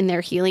approach in their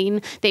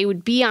healing, they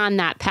would be on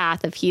that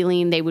path of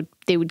healing. They would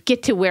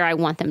get to where I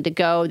want them to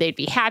go. They'd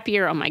be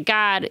happier. Oh my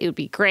God, it would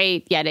be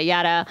great, yada,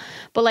 yada.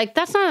 But like,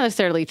 that's not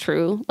necessarily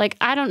true. Like,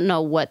 I don't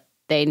know what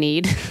they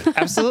need.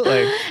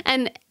 Absolutely.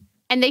 And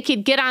they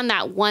could get on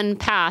that one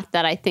path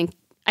that I think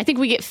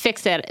we get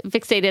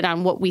fixated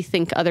on what we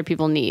think other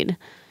people need,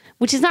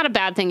 which is not a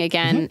bad thing.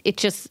 Again, mm-hmm.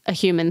 It's just a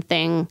human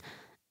thing.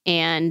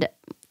 And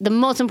the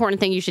most important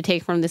thing you should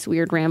take from this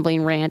weird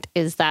rambling rant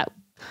is that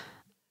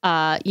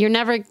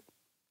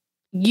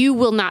you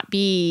will not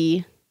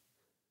be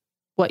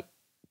what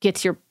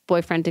gets your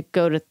boyfriend to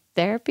go to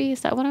therapy.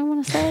 Is that what I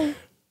want to say?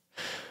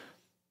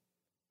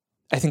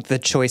 I think the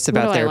choice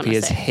about therapy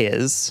is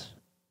his.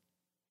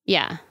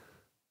 Yeah.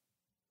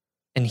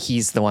 And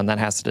he's the one that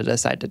has to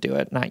decide to do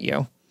it, not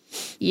you.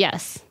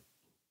 Yes.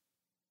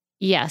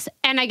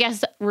 And I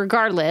guess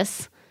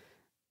regardless,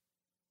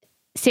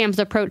 Sam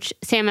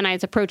and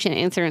I's approach in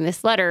answering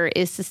this letter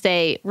is to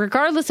say,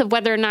 regardless of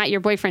whether or not your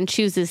boyfriend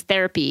chooses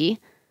therapy,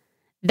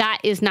 that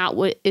is not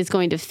what is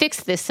going to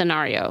fix this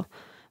scenario.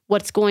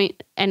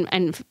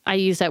 And I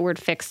use that word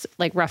fix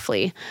like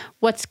roughly.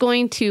 What's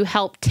going to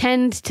help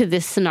tend to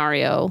this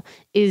scenario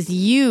is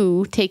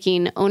you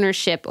taking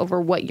ownership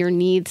over what your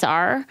needs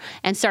are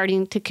and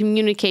starting to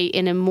communicate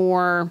in a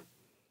more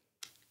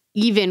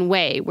even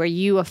way where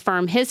you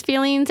affirm his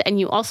feelings and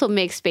you also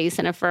make space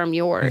and affirm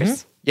yours.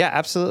 Mm-hmm. Yeah,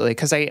 absolutely.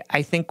 Because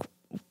I think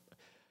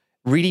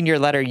reading your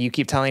letter, you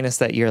keep telling us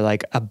that you're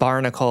like a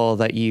barnacle,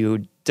 that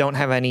you don't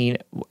have any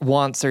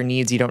wants or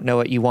needs. You don't know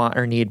what you want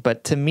or need.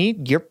 But to me,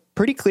 you're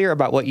pretty clear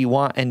about what you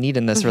want and need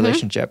in this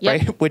relationship,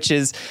 right? Which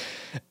is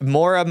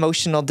more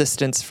emotional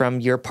distance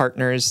from your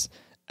partner's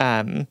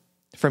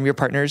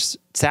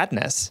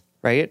sadness,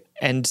 right?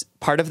 And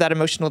part of that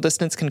emotional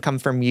distance can come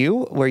from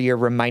you, where you're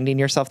reminding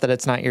yourself that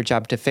it's not your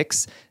job to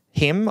fix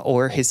him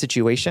or his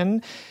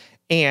situation.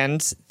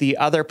 And the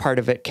other part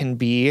of it can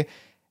be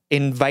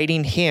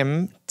inviting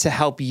him to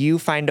help you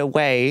find a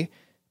way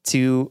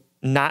to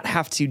not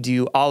have to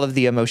do all of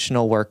the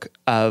emotional work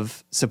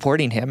of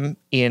supporting him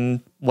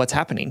in what's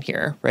happening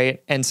here,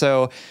 right? And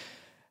so,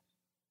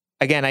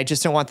 again, I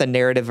just don't want the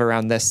narrative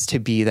around this to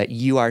be that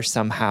you are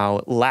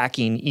somehow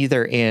lacking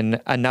either in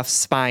enough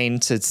spine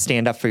to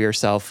stand up for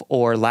yourself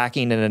or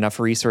lacking in enough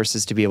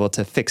resources to be able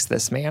to fix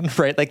this man,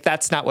 right? Like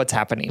that's not what's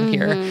happening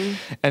here.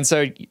 And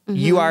so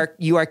you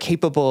are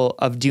capable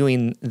of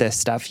doing this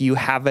stuff. You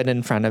have it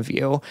in front of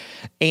you,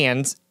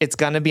 and it's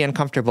going to be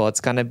uncomfortable.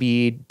 It's going to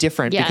be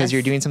different because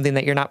you're doing something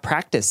that you're not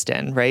practiced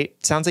in, right?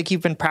 Sounds like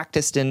you've been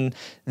practiced in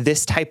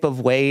this type of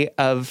way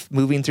of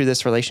moving through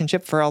this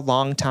relationship for a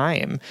long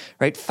time,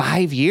 right?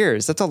 5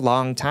 years, that's a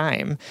long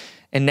time.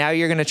 And now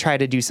you're going to try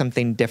to do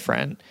something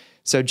different.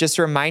 So just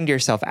remind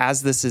yourself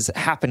as this is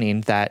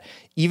happening that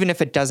even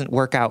if it doesn't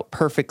work out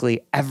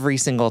perfectly every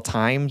single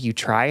time you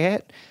try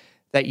it,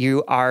 that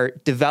you are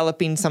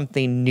developing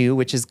something new,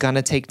 which is going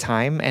to take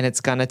time and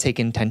it's going to take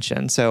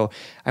intention. So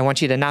I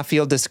want you to not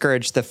feel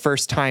discouraged the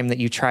first time that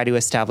you try to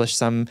establish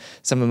some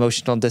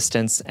emotional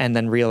distance and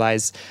then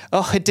realize,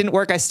 oh, it didn't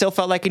work. I still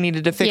felt like I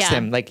needed to fix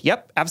him. Like,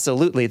 yep,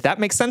 absolutely. That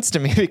makes sense to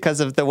me because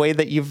of the way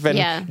that you've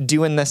been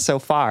doing this so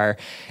far.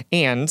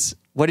 And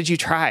what did you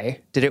try?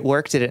 Did it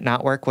work? Did it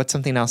not work? What's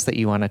something else that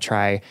you want to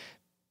try?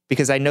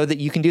 Because I know that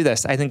you can do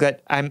this. I think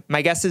that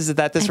my guess is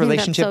that this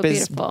relationship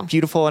is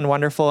beautiful and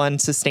wonderful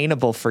and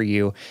sustainable for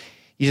you.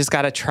 You just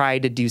got to try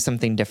to do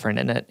something different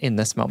in it in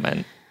this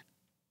moment.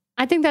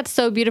 I think that's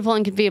so beautiful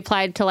and can be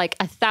applied to like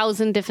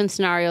 1,000 different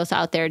scenarios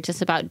out there,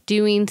 just about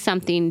doing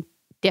something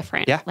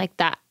different like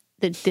that.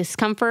 The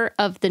discomfort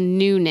of the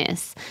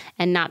newness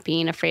and not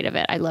being afraid of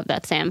it. I love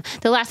that, Sam.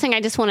 The last thing I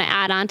just want to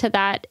add on to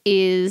that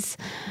is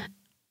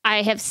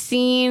I have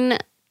seen,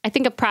 I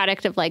think a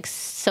product of like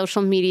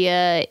social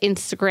media,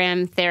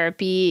 Instagram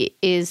therapy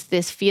is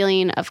this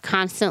feeling of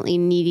constantly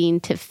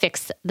needing to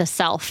fix the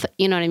self,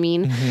 you know what I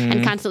mean?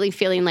 And constantly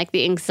feeling like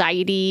the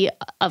anxiety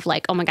of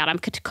like, oh my God, I'm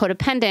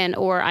codependent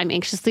or I'm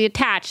anxiously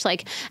attached,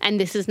 like, and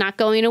this is not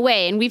going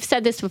away. And we've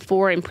said this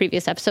before in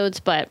previous episodes,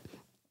 but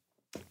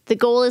the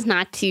goal is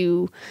not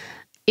to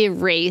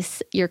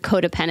erase your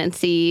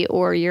codependency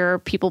or your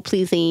people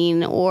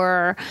pleasing,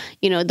 or,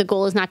 you know, the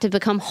goal is not to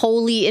become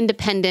wholly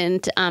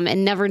independent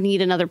and never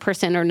need another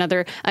person or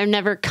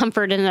never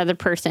comfort another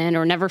person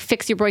or never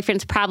fix your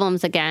boyfriend's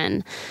problems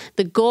again.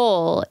 The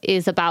goal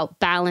is about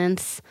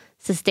balance,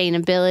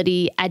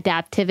 sustainability,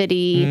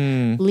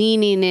 adaptivity,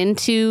 leaning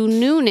into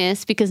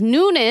newness, because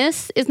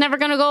newness is never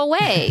going to go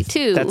away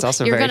too. That's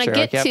also you're very going to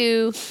true. get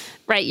to,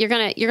 right. You're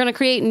going to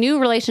create new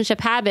relationship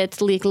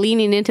habits, like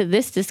leaning into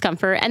this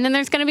discomfort. And then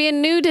there's going to be a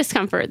new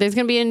discomfort. There's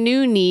going to be a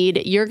new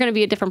need. You're going to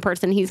be a different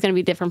person. He's going to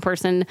be a different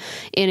person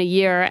in a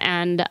year.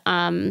 And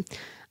I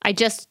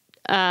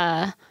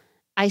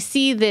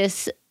see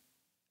this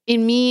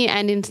in me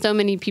and in so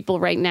many people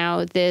right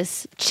now,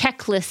 this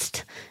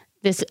checklist,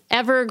 this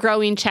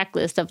ever-growing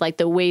checklist of like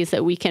the ways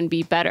that we can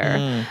be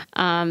better.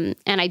 And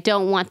I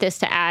don't want this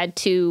to add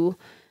to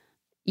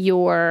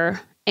your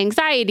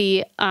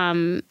anxiety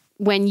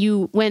when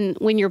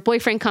your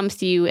boyfriend comes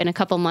to you in a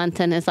couple months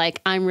and is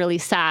like, I'm really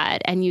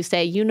sad. And you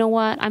say, you know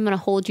what? I'm going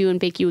to hold you and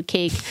bake you a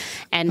cake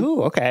and,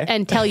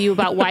 and tell you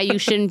about why you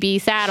shouldn't be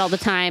sad all the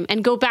time,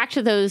 and go back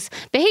to those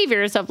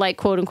behaviors of like,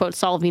 quote unquote,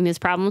 solving his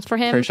problems for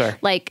him. For sure.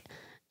 Like,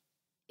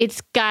 it's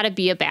got to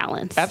be a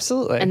balance.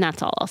 Absolutely. And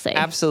that's all I'll say.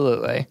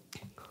 Absolutely.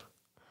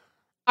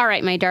 All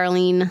right, my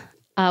darling.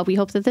 We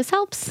hope that this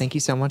helps. Thank you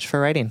so much for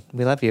writing.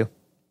 We love you.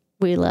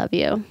 We love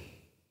you.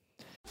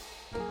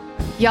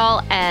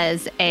 Y'all,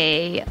 as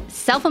a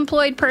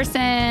self-employed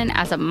person,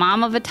 as a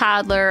mom of a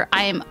toddler,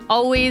 I am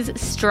always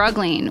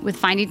struggling with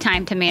finding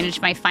time to manage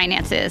my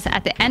finances.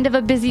 At the end of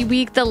a busy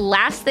week, the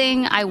last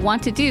thing I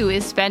want to do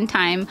is spend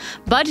time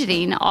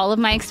budgeting all of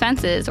my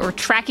expenses or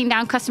tracking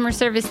down customer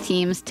service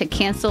teams to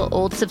cancel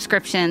old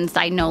subscriptions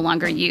I no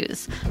longer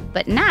use.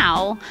 But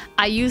now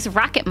I use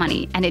Rocket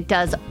Money, and it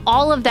does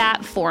all of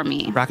that for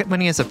me. Rocket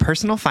Money is a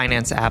personal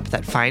finance app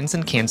that finds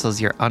and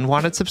cancels your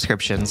unwanted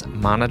subscriptions,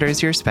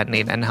 monitors your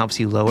spending, and helps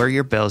you lower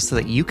your bills so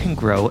that you can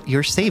grow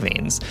your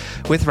savings.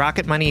 With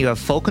Rocket Money, you have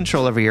full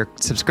control over your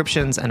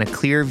subscriptions and a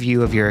clear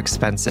view of your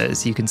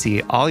expenses. You can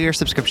see all your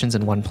subscriptions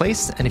in one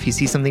place, and if you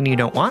see something you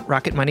don't want,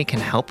 Rocket Money can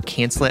help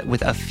cancel it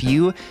with a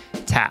few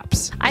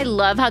taps. I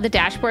love how the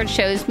dashboard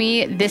shows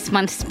me this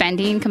month's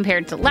spending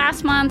compared to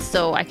last month,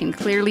 so I can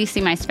clearly see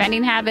my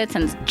spending habits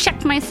and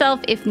check myself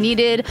if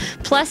needed.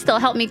 Plus, they'll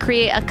help me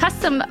create a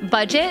custom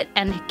budget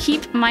and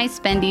keep my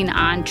spending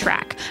on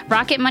track.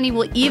 Rocket Money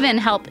will even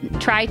help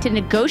try to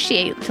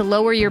negotiate to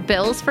lower your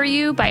bills for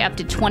you by up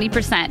to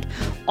 20%.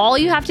 All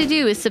you have to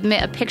do is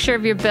submit a picture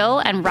of your bill,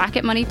 and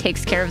Rocket Money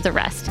takes care of the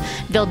rest.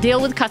 They'll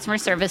deal with customer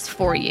service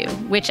for you,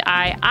 which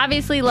I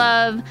obviously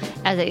love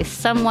as a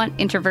somewhat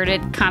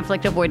introverted,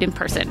 conflict-avoidant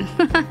person.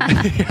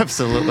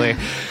 Absolutely.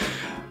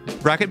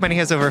 Rocket Money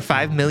has over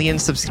 5 million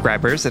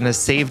subscribers and has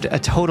saved a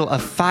total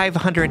of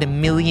 $500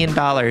 million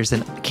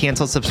in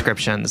canceled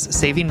subscriptions,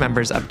 saving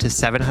members up to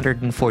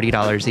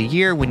 $740 a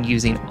year when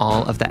using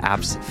all of the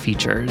app's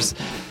features.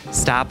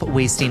 Stop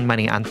wasting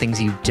money on things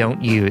you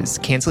don't use.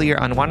 Cancel your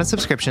unwanted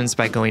subscriptions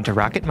by going to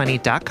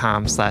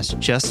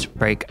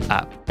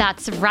rocketmoney.com/justbreakup.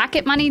 That's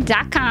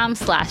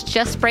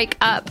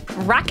rocketmoney.com/justbreakup.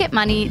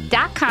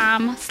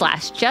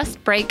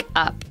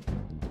 rocketmoney.com/justbreakup.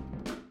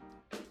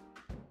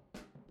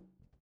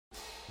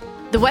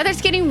 The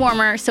weather's getting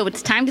warmer, so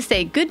it's time to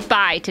say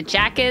goodbye to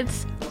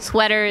jackets,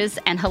 sweaters,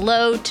 and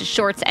hello to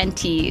shorts and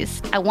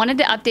tees. I wanted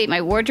to update my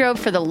wardrobe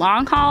for the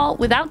long haul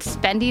without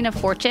spending a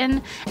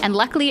fortune, and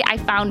luckily I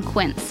found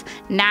Quince.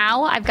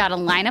 Now I've got a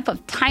lineup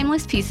of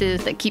timeless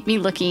pieces that keep me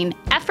looking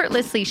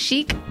effortlessly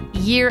chic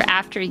year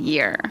after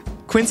year.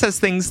 Quince has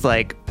things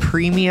like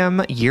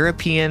premium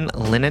European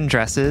linen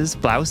dresses,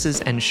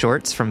 blouses, and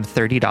shorts from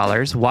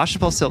 $30,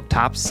 washable silk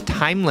tops,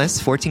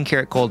 timeless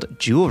 14-karat gold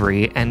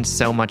jewelry, and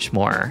so much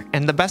more.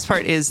 And the best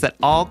part is that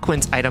all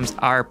Quince items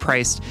are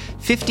priced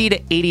 50 to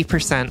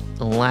 80%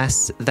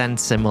 less than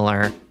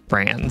similar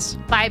brands.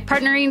 By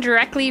partnering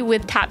directly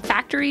with top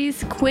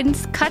factories,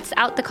 Quince cuts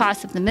out the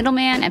cost of the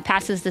middleman and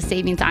passes the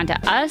savings on to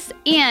us.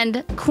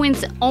 And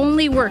Quince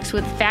only works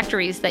with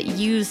factories that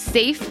use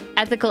safe,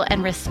 ethical,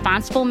 and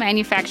responsible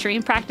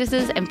manufacturing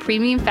practices and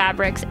premium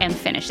fabrics and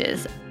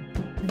finishes.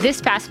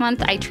 This past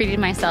month, I treated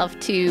myself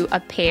to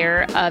a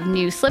pair of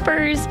new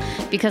slippers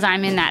because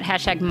I'm in that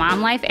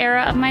 #momlife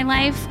era of my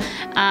life,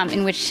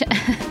 in which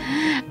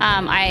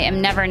I am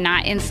never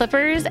not in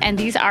slippers. And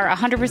these are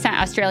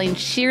 100% Australian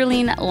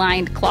shearling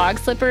lined clog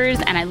slippers.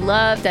 And I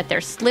love that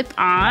they're slip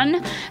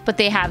on, but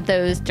they have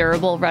those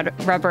durable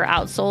rubber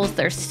outsoles.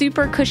 They're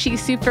super cushy,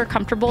 super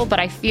comfortable, but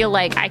I feel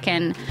like I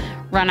can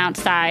run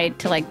outside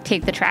to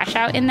take the trash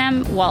out in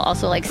them while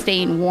also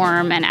staying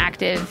warm and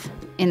active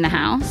in the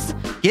house.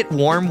 Get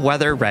warm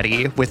weather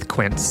ready with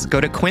Quince. Go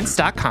to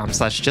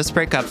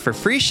quince.com/justbreakup for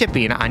free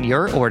shipping on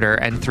your order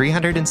and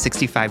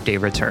 365-day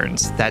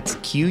returns. That's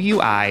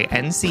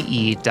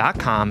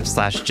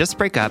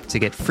QUINCE.com/justbreakup to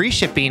get free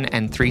shipping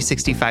and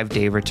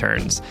 365-day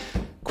returns.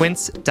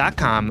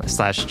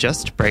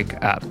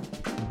 Quince.com/justbreakup.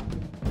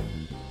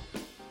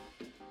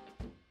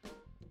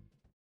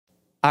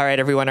 All right,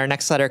 everyone. Our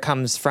next letter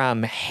comes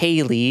from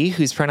Haley,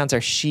 whose pronouns are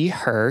she,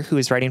 her, who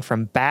is writing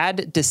from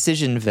Bad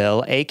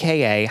Decisionville,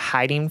 a.k.a.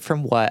 hiding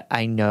from what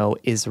I know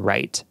is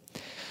right.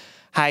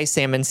 Hi,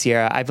 Sam and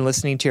Sierra. I've been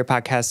listening to your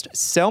podcast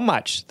so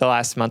much the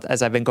last month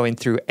as I've been going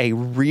through a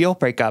real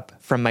breakup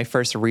from my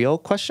first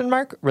real ?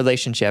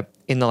 Relationship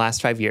in the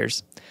last 5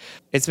 years.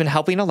 It's been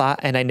helping a lot,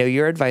 and I know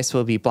your advice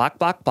will be block,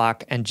 block,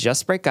 block, and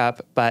just break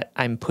up, but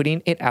I'm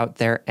putting it out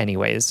there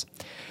anyways.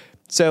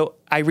 So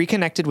I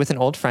reconnected with an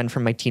old friend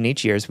from my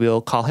teenage years. We'll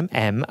call him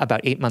M,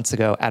 about 8 months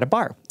ago at a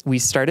bar. We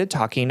started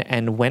talking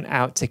and went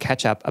out to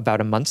catch up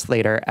about a month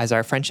later as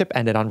our friendship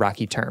ended on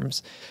rocky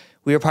terms.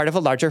 We were part of a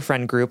larger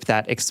friend group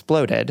that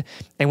exploded,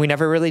 and we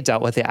never really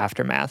dealt with the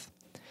aftermath.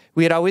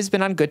 We had always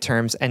been on good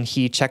terms, and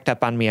he checked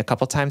up on me a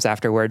couple times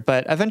afterward,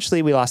 but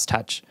eventually we lost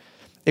touch.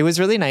 It was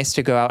really nice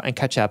to go out and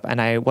catch up, and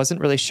I wasn't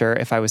really sure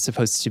if I was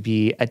supposed to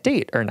be a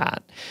date or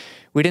not.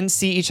 We didn't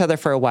see each other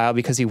for a while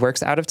because he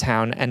works out of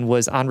town and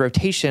was on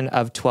rotation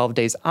of 12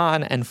 days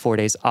on and 4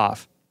 days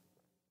off.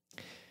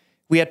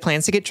 We had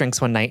plans to get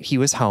drinks one night. He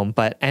was home,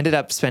 but ended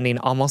up spending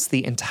almost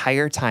the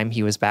entire time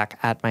he was back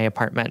at my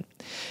apartment.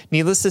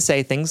 Needless to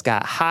say, things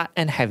got hot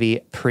and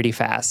heavy pretty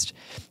fast.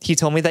 He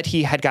told me that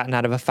he had gotten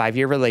out of a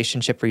 5-year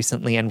relationship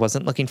recently and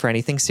wasn't looking for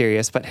anything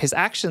serious, but his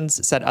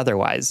actions said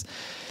otherwise.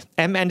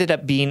 M ended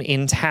up being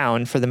in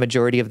town for the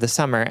majority of the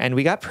summer, and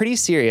we got pretty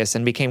serious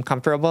and became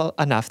comfortable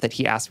enough that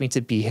he asked me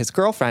to be his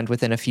girlfriend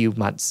within a few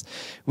months.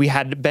 We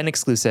had been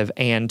exclusive,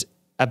 and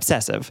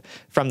obsessive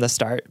from the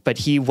start, but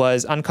he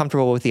was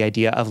uncomfortable with the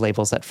idea of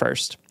labels at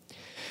first.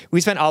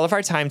 We spent all of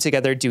our time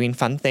together doing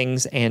fun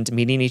things and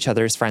meeting each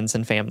other's friends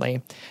and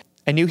family.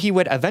 I knew he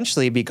would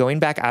eventually be going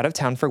back out of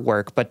town for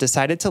work, but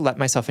decided to let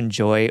myself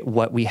enjoy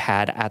what we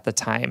had at the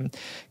time.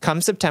 Come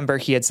September,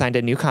 he had signed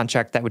a new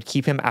contract that would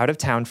keep him out of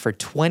town for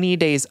 20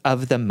 days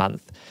of the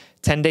month.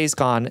 10 days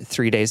gone,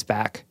 3 days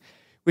back.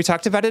 We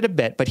talked about it a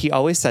bit, but he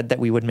always said that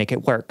we would make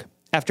it work.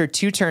 After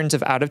 2 turns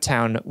of out of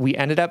town, we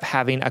ended up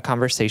having a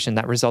conversation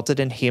that resulted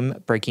in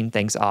him breaking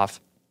things off.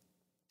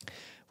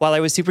 While I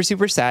was super,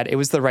 super sad, it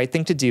was the right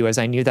thing to do as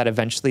I knew that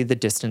eventually the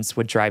distance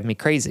would drive me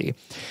crazy.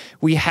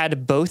 We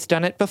had both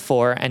done it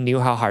before and knew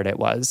how hard it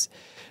was.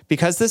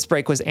 Because this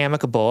break was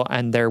amicable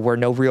and there were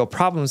no real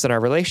problems in our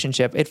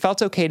relationship, it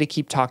felt okay to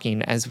keep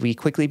talking as we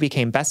quickly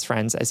became best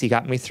friends as he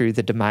got me through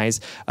the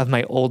demise of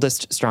my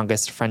oldest,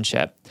 strongest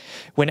friendship.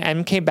 When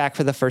M came back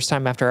for the first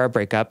time after our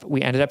breakup,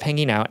 we ended up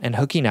hanging out and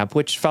hooking up,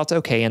 which felt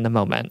okay in the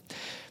moment.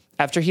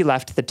 After he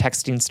left, the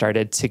texting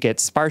started to get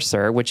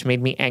sparser, which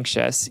made me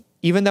anxious.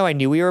 Even though I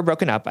knew we were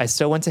broken up, I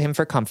still went to him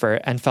for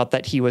comfort and felt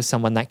that he was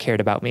someone that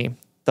cared about me.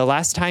 The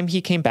last time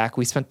he came back,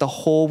 we spent the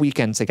whole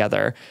weekend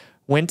together,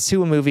 went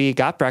to a movie,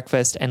 got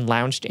breakfast, and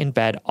lounged in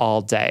bed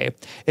all day.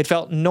 It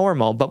felt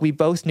normal, but we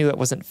both knew it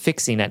wasn't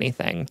fixing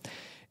anything.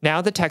 Now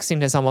the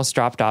texting has almost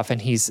dropped off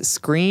and he's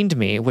screened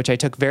me, which I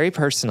took very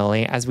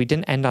personally as we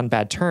didn't end on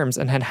bad terms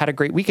and had a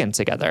great weekend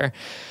together.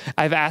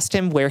 I've asked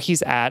him where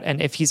he's at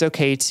and if he's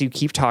okay to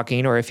keep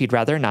talking or if he'd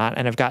rather not,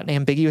 and I've gotten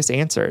ambiguous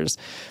answers.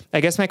 I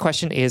guess my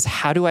question is,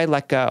 how do I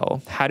let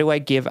go? How do I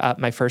give up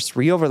my first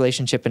real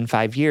relationship in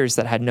 5 years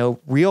that had no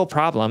real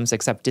problems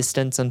except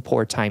distance and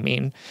poor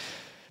timing?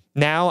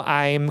 Now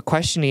I'm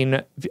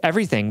questioning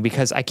everything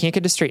because I can't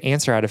get a straight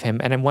answer out of him,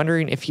 and I'm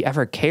wondering if he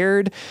ever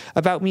cared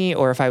about me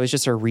or if I was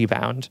just a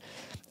rebound.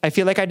 I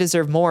feel like I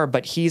deserve more,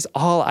 but he's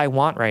all I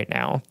want right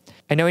now.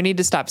 I know I need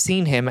to stop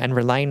seeing him and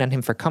relying on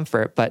him for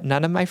comfort, but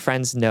none of my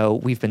friends know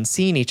we've been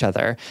seeing each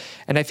other,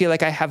 and I feel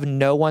like I have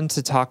no one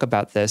to talk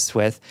about this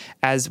with,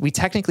 as we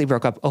technically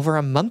broke up over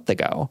a month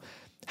ago.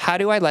 How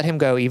do I let him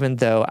go even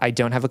though I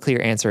don't have a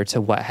clear answer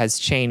to what has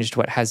changed,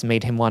 what has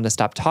made him want to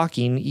stop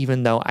talking,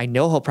 even though I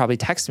know he'll probably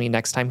text me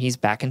next time he's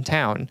back in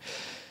town?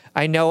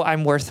 I know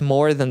I'm worth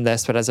more than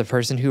this, but as a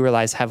person who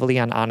relies heavily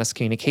on honest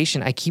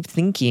communication, I keep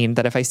thinking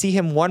that if I see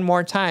him one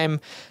more time,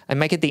 I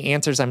might get the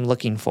answers I'm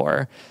looking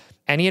for.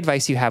 Any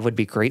advice you have would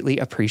be greatly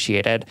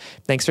appreciated.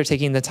 Thanks for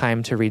taking the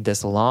time to read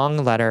this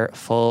long letter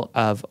full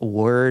of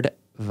word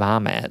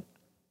vomit.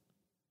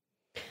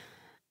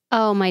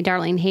 Oh, my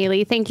darling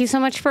Haley, thank you so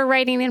much for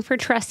writing and for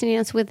trusting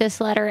us with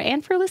this letter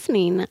and for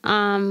listening.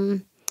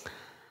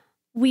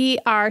 We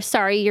are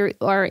sorry you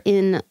are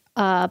in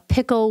a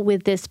pickle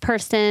with this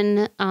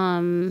person.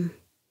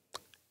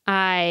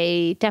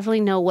 I definitely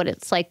know what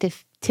it's like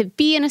to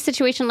be in a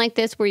situation like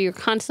this where you're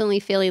constantly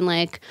feeling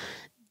like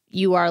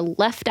you are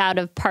left out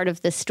of part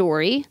of the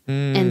story.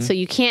 And so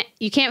you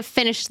can't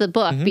finish the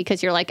book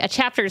because you're like, a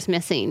chapter's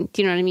missing.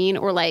 Do you know what I mean?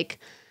 Or like,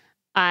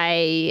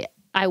 I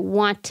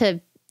want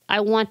to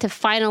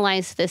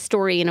finalize this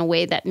story in a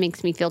way that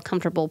makes me feel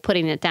comfortable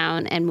putting it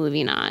down and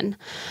moving on.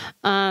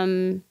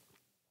 A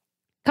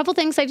couple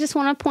things I just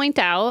want to point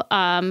out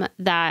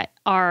that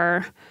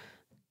are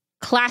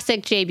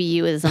classic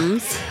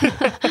JBU-isms.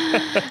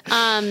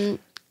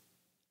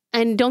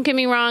 And don't get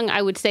me wrong,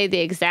 I would say the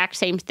exact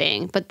same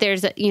thing, but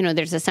there's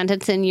a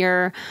sentence in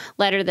your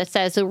letter that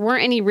says there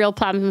weren't any real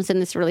problems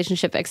in this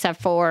relationship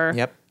except for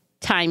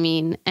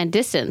timing and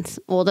distance.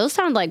 Well, those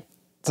sound like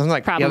those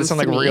sound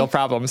like real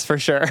problems for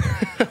sure.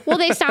 Well,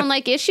 they sound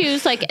like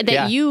issues like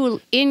that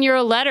you in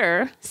your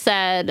letter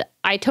said,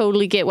 I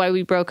totally get why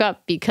we broke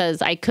up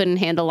because I couldn't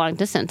handle long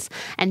distance.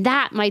 And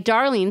that, my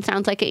darling,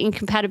 sounds like an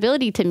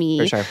incompatibility to me.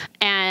 For sure.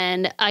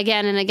 And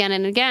again and again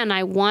and again,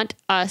 I want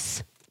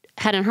us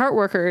head and heart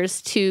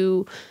workers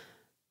to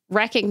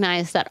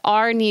recognize that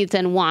our needs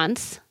and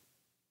wants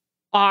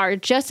are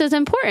just as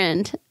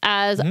important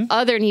as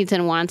other needs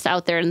and wants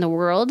out there in the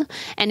world.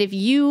 And if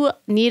you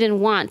need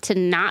and want to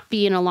not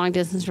be in a long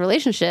distance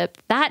relationship,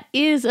 that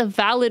is a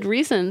valid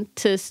reason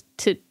to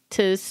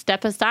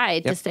step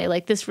aside, to say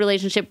like, this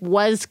relationship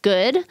was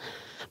good,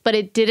 but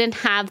it didn't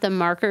have the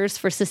markers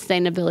for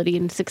sustainability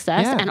and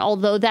success. Yeah. And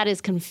although that is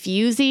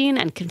confusing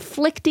and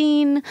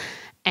conflicting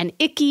and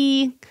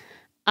icky,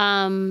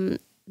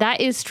 that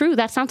is true.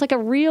 That sounds like a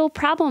real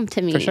problem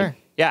to me. For sure.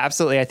 Yeah,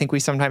 absolutely. I think we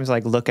sometimes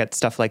like look at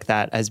stuff like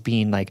that as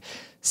being like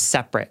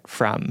separate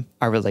from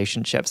our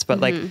relationships, but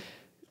like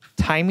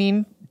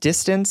timing,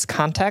 distance,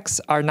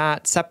 context are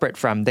not separate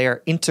from, they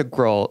are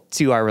integral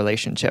to our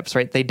relationships,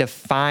 right? They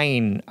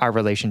define our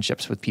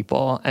relationships with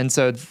people. And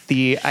so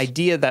the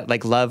idea that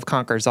like love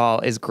conquers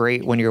all is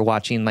great when you're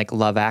watching like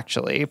Love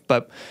Actually,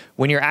 but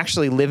when you're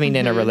actually living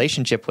in a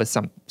relationship with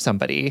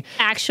somebody.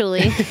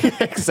 Actually.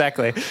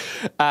 Exactly.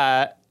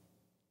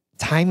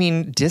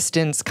 Timing,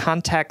 distance,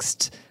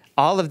 context,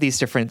 all of these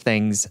different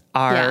things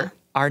are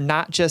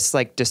not just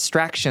like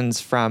distractions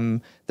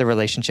from the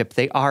relationship.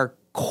 They are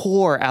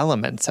core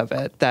elements of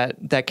it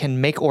that can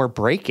make or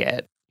break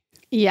it.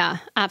 Yeah,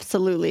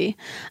 absolutely.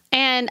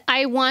 And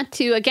I want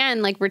to,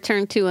 again, like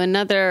return to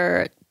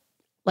another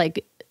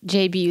like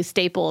JBU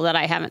staple that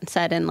I haven't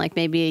said in like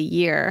maybe a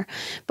year.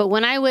 But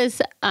when I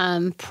was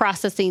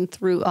processing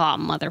through, oh,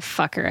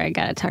 motherfucker, I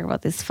got to talk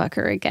about this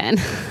fucker again.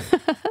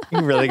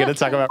 You really going to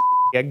talk about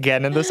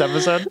again in this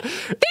episode?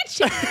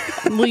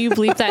 Bitch! Will you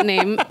bleep that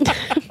name?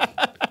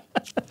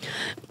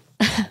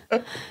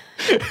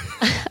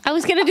 I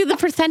was going to do the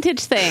percentage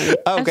thing.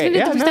 Okay,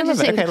 yeah, no, I love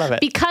it. Okay, I love it.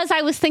 Because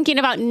I was thinking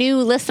about new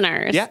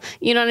listeners. Yeah.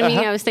 You know what I mean?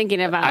 I was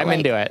thinking about I'm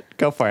into it.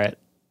 Go for it.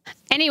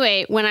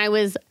 Anyway, when I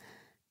was,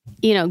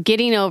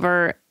 getting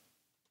over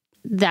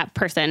that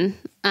person,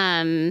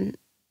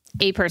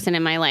 a person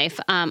in my life,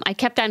 I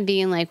kept on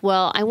being like,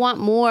 well, I want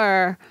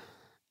more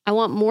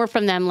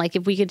from them. Like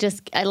if we could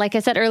just, like I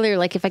said earlier,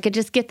 like if I could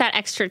just get that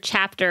extra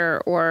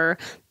chapter or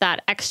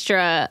that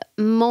extra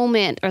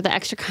moment or the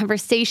extra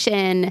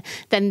conversation,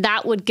 then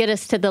that would get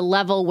us to the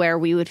level where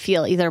we would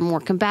feel either more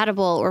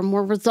compatible or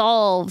more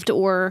resolved,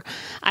 or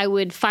I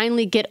would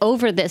finally get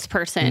over this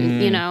person,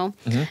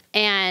 Mm-hmm.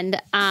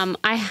 And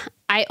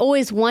I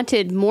always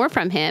wanted more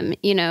from him,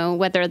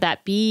 whether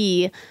that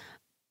be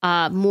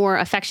more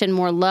affection,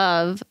 more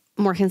love,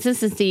 more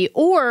consistency,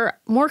 or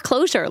more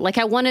closure. Like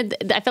I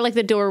felt like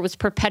the door was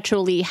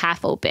perpetually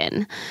half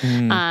open.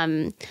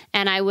 And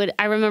I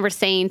remember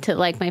saying to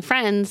like my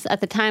friends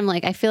at the time,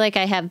 like, I feel like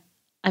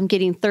I'm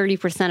getting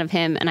 30% of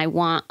him and I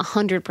want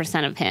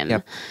 100% of him.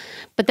 Yep.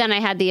 But then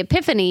I had the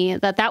epiphany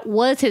that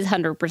was his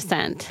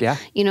 100%. Yeah.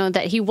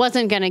 That he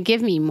wasn't going to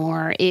give me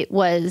more. It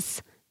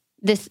was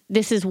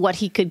this is what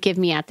he could give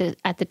me at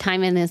the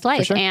time in his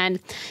life. Sure.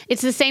 And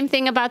it's the same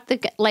thing about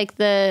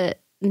the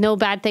no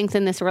bad things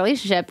in this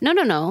relationship.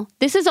 No.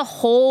 This is a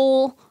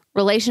whole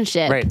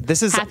relationship. Right.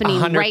 This is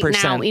happening 100% right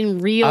now in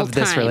real time. Of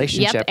this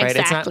relationship, yep, right?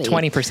 Exactly. It's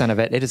not 20% of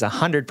it. It is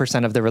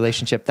 100% of the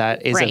relationship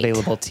that is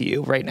available to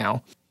you right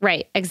now.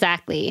 Right.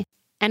 Exactly.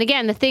 And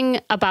again, the thing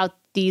about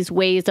these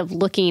ways of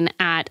looking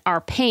at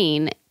our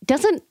pain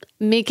doesn't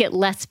make it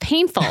less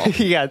painful.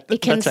 Yeah,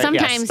 it can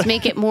sometimes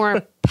make it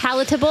more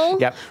palatable.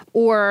 Yep.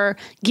 Or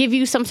give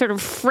you some sort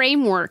of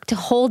framework to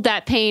hold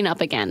that pain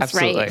up against.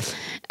 Absolutely.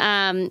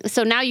 Right.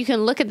 So now you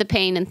can look at the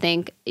pain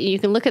and you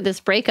can look at this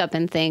breakup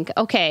and think,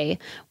 okay,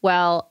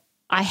 well,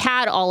 I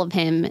had all of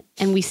him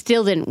and we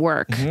still didn't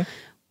work. Mm-hmm.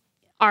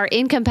 Our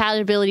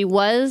incompatibility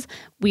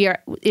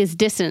is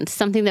distance,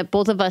 something that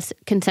both of us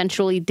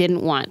consensually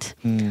didn't want.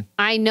 Mm.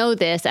 I know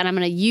this, and I'm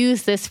going to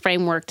use this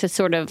framework to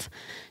sort of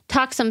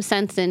talk some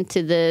sense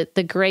into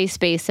the gray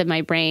space in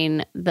my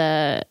brain,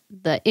 the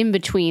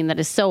in-between that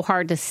is so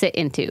hard to sit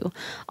into.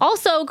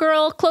 Also,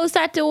 girl, close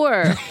that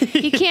door.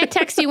 He can't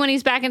text you when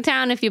he's back in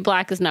town if you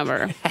block his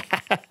number.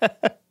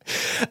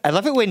 I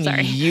love it when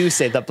you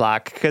say the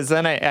block, because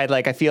then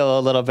I feel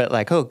a little bit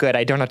like, oh, good,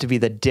 I don't have to be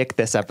the dick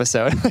this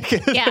episode.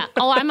 Yeah.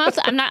 Oh, I'm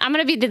going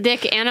to be the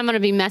dick and I'm going to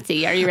be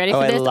messy. Are you ready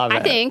for this? I love it.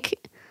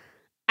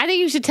 I think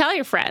you should tell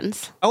your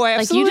friends. Oh, I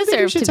absolutely you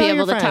deserve to be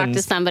able to talk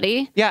to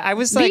somebody. Yeah, I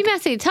was like, be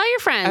messy. Tell your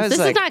friends. This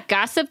is not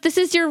gossip. This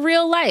is your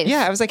real life.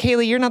 Yeah, I was like,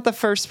 Haley, you're not the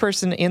first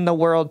person in the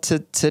world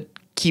to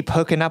keep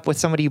hooking up with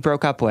somebody you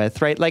broke up with,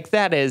 right? Like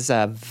that is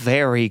a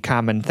very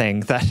common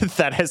thing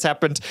that has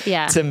happened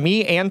to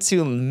me and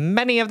to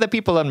many of the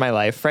people in my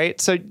life, right?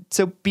 So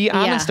be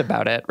honest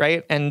about it,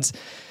 right? And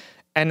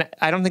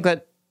I don't think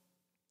that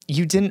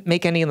you didn't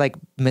make any like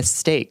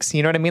mistakes.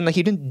 You know what I mean? Like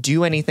you didn't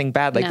do anything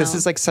bad. Like this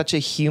is like such a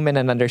human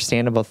and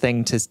understandable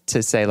thing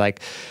to say,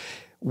 like,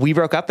 we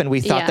broke up and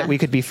we thought that we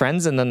could be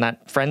friends, and then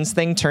that friends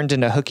thing turned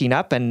into hooking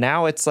up, and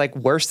now it's like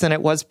worse than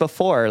it was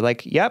before.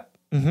 Like, yep.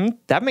 Mm-hmm.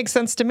 That makes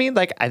sense to me.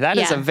 Like that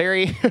is a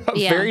very,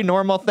 very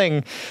normal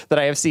thing that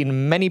I have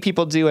seen many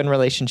people do in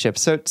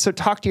relationships. So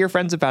talk to your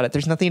friends about it.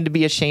 There's nothing to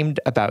be ashamed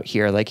about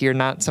here. Like you're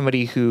not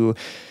somebody who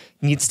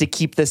needs to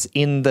keep this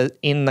in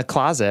the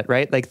closet,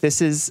 right? Like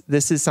this is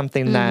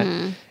something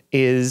that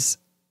is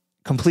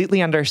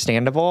completely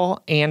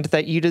understandable and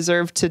that you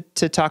deserve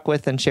to talk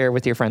with and share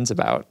with your friends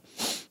about.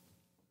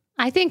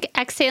 I think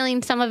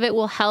exhaling some of it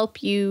will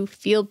help you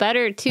feel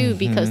better too,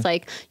 because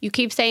like you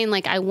keep saying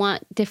like, I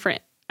want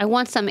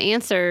some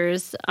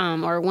answers,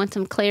 or want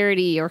some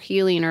clarity or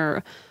healing,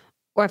 or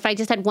if I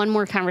just had one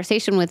more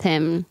conversation with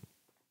him,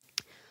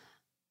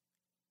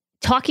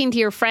 talking to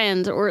your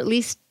friends, or at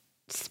least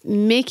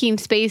making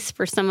space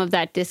for some of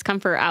that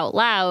discomfort out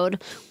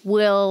loud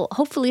will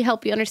hopefully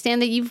help you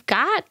understand that you've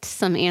got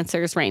some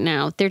answers right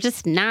now. They're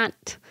just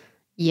not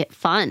yet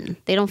fun.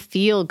 They don't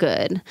feel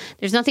good.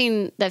 There's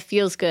nothing that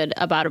feels good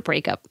about a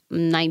breakup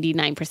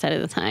 99%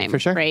 of the time. For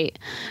sure. Right?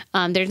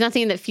 There's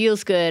nothing that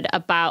feels good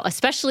about,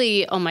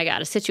 especially, oh my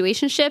God, a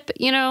situationship,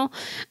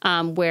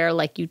 where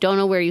like you don't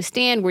know where you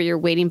stand, where you're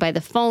waiting by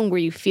the phone, where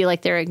you feel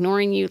like they're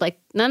ignoring you. Like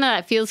none of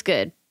that feels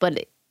good.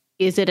 But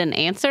is it an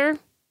answer?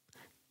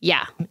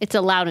 Yeah, it's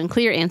a loud and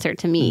clear answer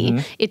to me.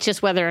 Mm-hmm. It's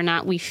just whether or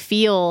not we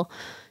feel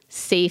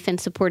safe and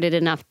supported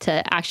enough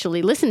to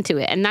actually listen to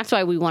it. And that's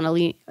why we want to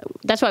lean.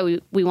 That's why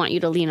we want you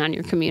to lean on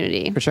your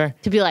community. For sure.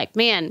 To be like,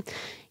 man,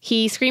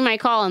 he screamed my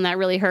call and that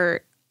really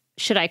hurt.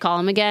 should I call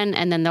him again?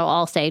 And then they'll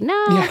all say,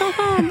 no, don't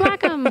call him,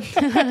 block him.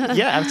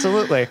 Yeah,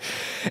 absolutely.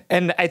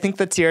 And I think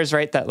that Sierra's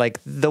right that like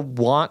the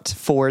want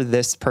for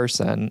this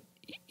person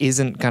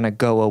isn't going to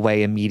go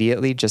away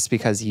immediately just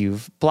because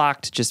you've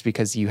blocked, just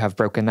because you have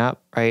broken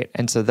up, right?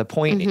 And so the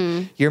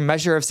point, your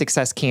measure of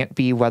success can't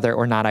be whether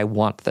or not I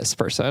want this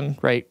person,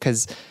 right?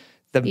 Because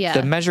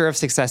the measure of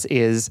success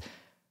is,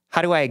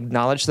 how do I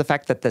acknowledge the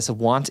fact that this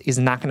want is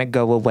not going to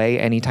go away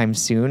anytime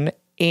soon?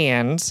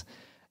 And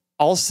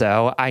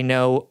also, I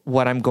know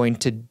what I'm going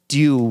to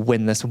do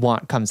when this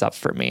want comes up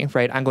for me,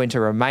 right? I'm going to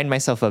remind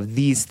myself of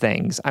these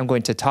things. I'm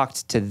going to talk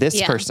to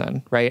this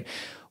person, right?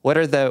 What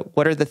are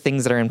the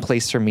things that are in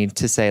place for me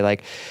to say,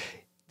 like,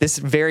 this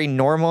very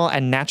normal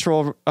and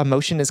natural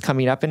emotion is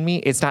coming up in me.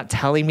 It's not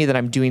telling me that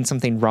I'm doing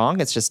something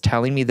wrong. It's just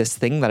telling me this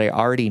thing that I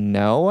already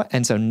know.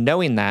 And so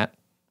knowing that,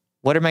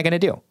 what am I going to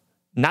do?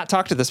 Not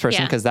talk to this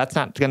person because that's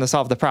not going to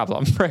solve the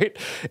problem, right?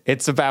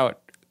 It's about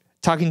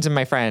talking to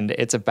my friend.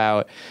 It's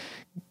about,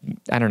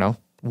 I don't know,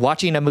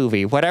 watching a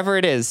movie, whatever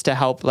it is to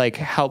help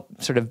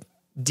sort of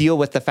deal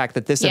with the fact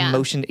that this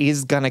emotion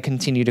is going to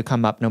continue to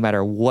come up no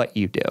matter what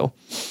you do.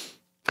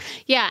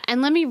 Yeah.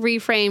 And let me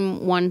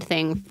reframe one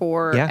thing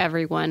for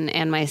everyone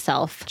and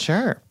myself.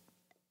 Sure.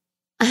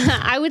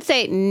 I would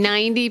say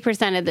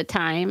 90% of the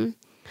time,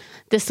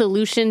 the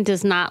solution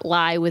does not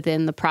lie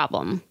within the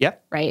problem.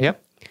 Yep. Right?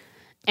 Yep.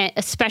 And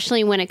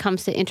especially when it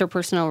comes to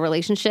interpersonal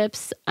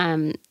relationships,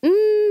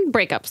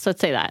 breakups,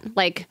 let's say that.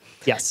 Like,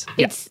 yes.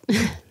 It's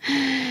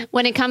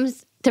when it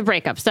comes to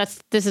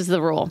breakups, this is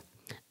the rule.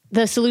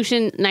 The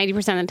solution 90%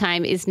 of the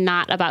time is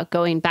not about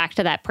going back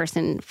to that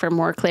person for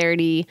more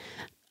clarity,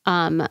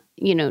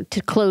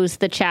 to close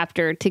the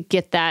chapter, to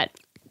get that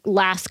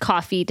last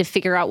coffee, to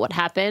figure out what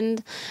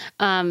happened.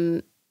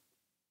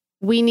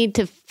 We need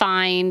to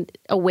find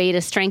a way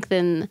to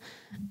strengthen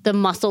the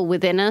muscle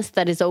within us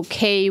that is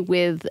okay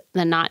with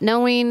the not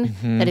knowing,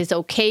 that is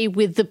okay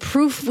with the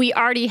proof we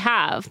already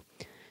have.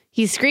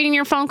 He's screening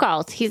your phone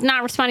calls. He's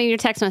not responding to your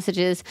text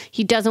messages.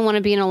 He doesn't want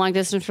to be in a long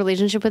distance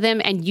relationship with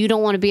him, and you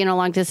don't want to be in a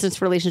long distance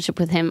relationship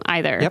with him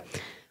either. Yep.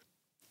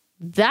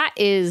 That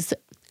is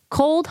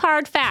cold,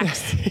 hard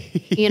facts,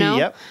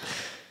 Yep.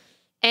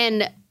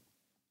 And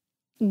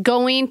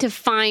going to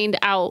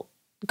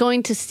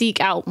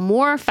seek out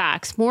more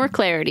facts, more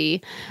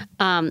clarity,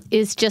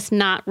 is just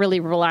not really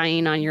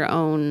relying on your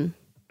own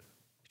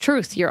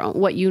truth,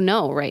 what you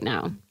know right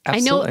now.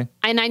 Absolutely.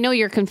 I know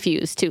you're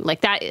confused too.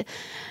 Like that,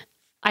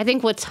 I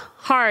think what's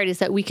hard is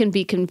that we can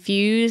be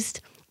confused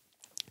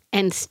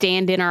and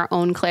stand in our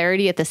own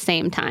clarity at the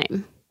same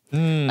time.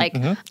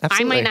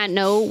 I might not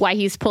know why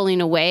he's pulling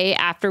away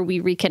after we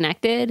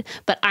reconnected,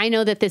 but I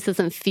know that this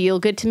doesn't feel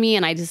good to me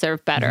and I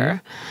deserve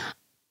better.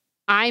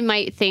 I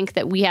might think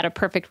that we had a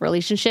perfect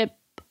relationship.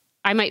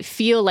 I might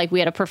feel like we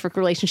had a perfect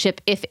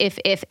relationship if,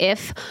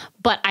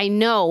 but I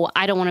know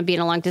I don't want to be in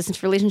a long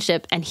distance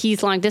relationship and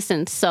he's long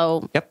distance.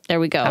 So there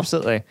we go.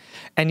 Absolutely.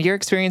 And your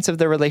experience of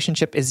the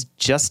relationship is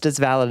just as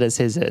valid as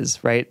his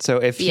is, right? So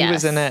if he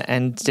was in it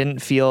and didn't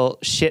feel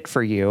shit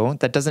for you,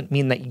 that doesn't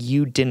mean that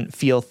you didn't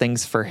feel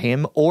things for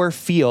him or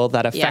feel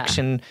that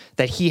affection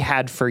that he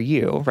had for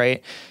you,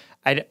 right?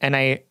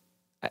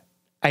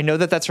 I know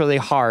that that's really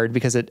hard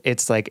because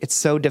it's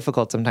so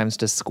difficult sometimes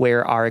to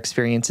square our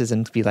experiences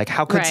and to be like,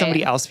 how could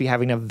somebody else be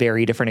having a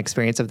very different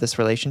experience of this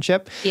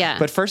relationship? Yeah.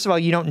 But first of all,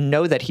 you don't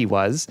know that he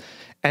was.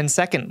 And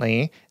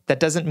secondly,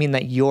 that doesn't mean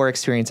that your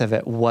experience of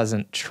it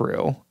wasn't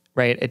true,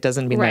 right? It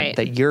doesn't mean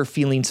that your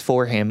feelings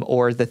for him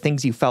or the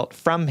things you felt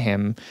from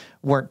him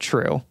weren't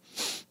true.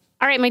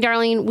 All right, my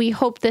darling, we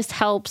hope this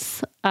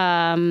helps.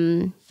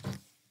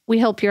 We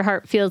hope your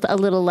heart feels a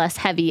little less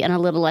heavy and a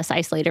little less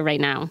isolated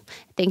right now.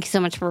 Thank you so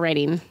much for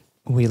writing.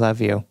 We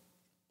love you.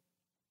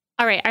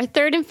 All right. Our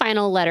third and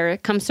final letter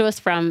comes to us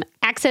from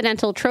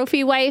Accidental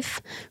Trophy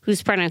Wife,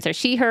 whose pronouns are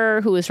she,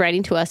 her, who is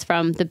writing to us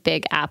from the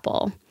Big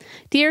Apple.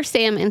 Dear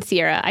Sam and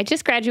Sierra, I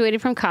just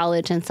graduated from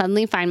college and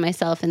suddenly find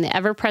myself in the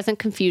ever-present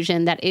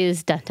confusion that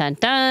is, dun, dun,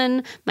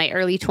 dun, my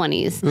early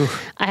 20s.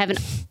 Oof. I have an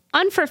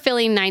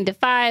unfulfilling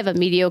 9-to-5, a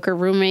mediocre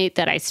roommate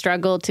that I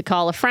struggled to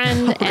call a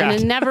friend, and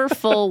a never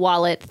full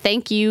wallet.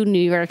 Thank you, New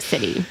York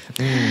City.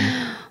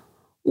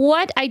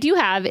 What I do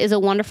have is a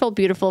wonderful,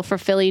 beautiful,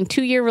 fulfilling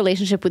 2-year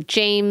relationship with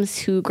James,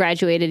 who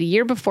graduated a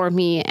year before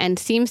me and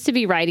seems to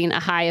be riding a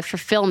high of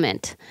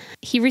fulfillment.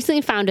 He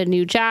recently found a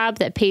new job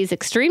that pays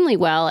extremely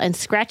well and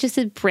scratches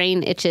his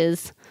brain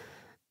itches.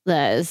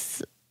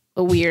 That's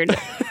a weird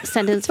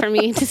sentence for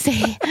me to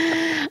say.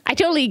 I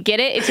totally get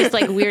it. It's just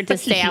like weird to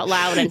say out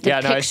loud and to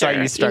picture, I saw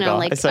you struggle.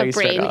 Like a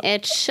brain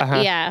itch.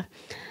 Yeah.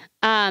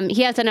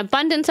 He has an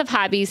abundance of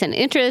hobbies and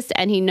interests,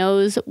 and he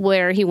knows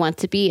where he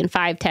wants to be in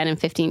 5, 10, and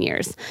 15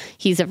 years.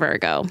 He's a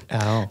Virgo.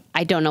 Oh.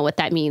 I don't know what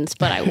that means,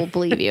 but I will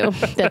believe you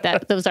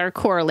that those are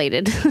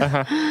correlated.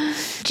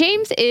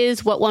 James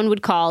is what one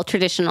would call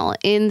traditional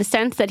in the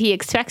sense that he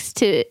expects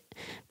to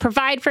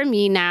provide for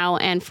me now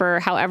and for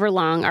however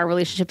long our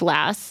relationship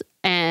lasts,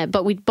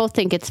 but we both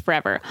think it's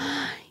forever.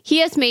 He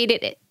has made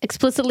it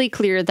explicitly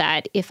clear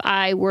that if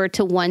I were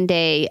to one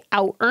day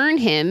out-earn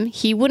him,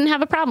 he wouldn't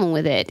have a problem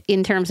with it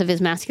in terms of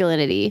his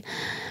masculinity.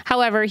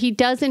 However, he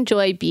does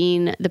enjoy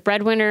being the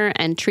breadwinner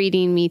and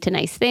treating me to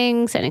nice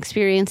things and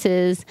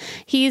experiences.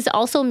 He's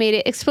also made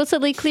it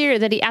explicitly clear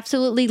that he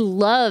absolutely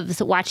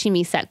loves watching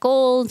me set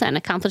goals and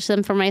accomplish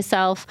them for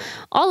myself.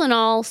 All in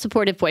all,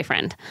 supportive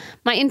boyfriend.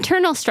 My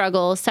internal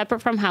struggle,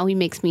 separate from how he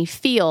makes me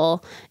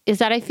feel, is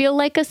that I feel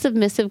like a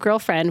submissive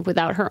girlfriend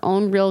without her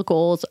own real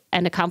goals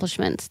and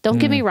accomplishments. Don't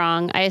get me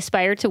wrong, I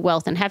aspire to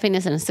wealth and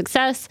happiness and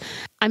success.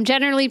 I'm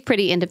generally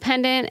pretty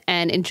independent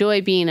and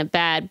enjoy being a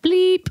bad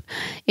bleep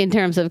in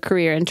terms of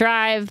career and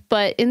drive,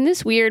 but in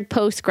this weird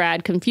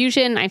post-grad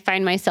confusion, I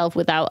find myself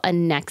without a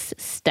next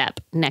step.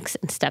 Next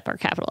and step are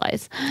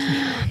capitalized.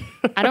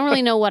 I don't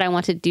really know what I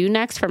want to do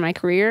next for my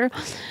career,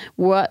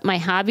 what my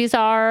hobbies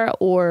are,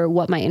 or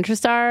what my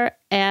interests are.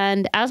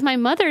 And as my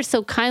mother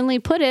so kindly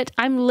put it,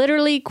 I'm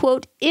literally,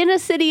 quote, in a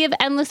city of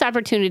endless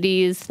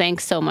opportunities.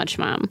 Thanks so much,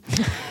 Mom.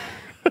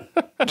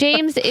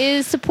 James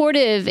is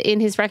supportive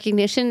in his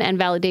recognition and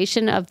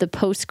validation of the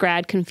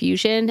post-grad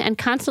confusion and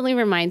constantly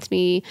reminds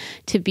me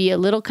to be a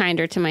little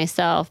kinder to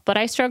myself, but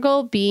I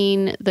struggle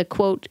being the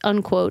quote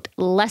unquote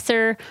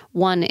lesser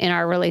one in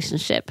our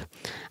relationship.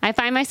 I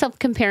find myself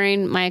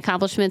comparing my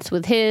accomplishments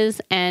with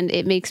his, and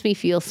it makes me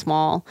feel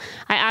small.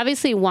 I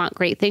obviously want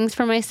great things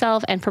for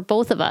myself and for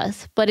both of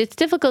us, but it's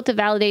difficult to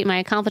validate my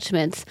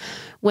accomplishments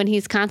when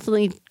he's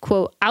constantly,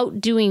 quote,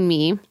 outdoing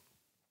me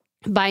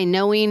by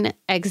knowing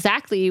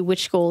exactly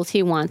which goals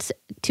he wants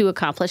to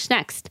accomplish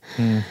next.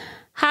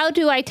 How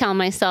do I tell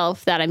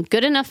myself that I'm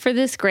good enough for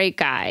this great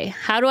guy?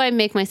 How do I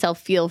make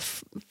myself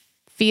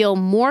feel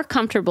more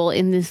comfortable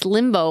in this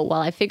limbo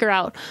while I figure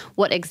out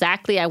what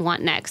exactly I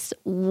want next?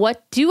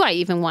 What do I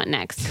even want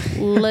next?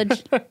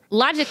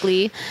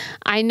 Logically,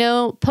 I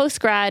know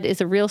post-grad is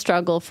a real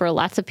struggle for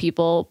lots of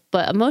people,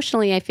 but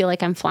emotionally, I feel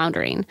like I'm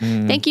floundering.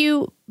 Thank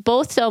you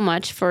both so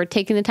much for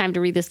taking the time to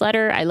read this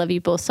letter. I love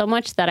you both so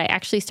much that I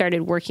actually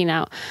started working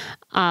on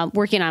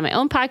my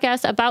own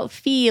podcast about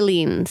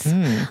feelings.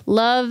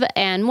 Love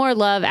and more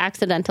love,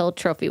 Accidental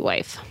Trophy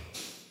Wife.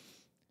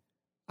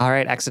 All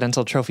right,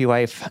 Accidental Trophy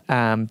Wife.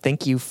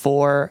 Thank you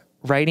for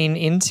writing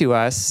into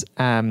us.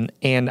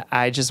 And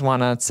I just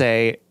want to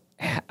say,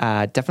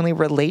 definitely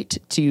relate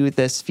to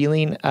this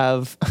feeling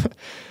of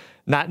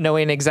not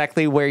knowing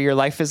exactly where your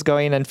life is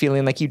going and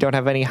feeling like you don't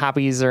have any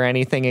hobbies or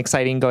anything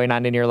exciting going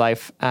on in your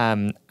life.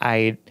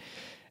 I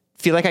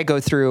feel like I go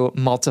through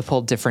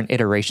multiple different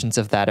iterations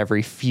of that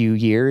every few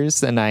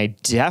years. And I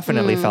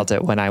definitely felt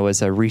it when I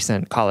was a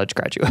recent college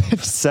graduate.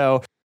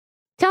 So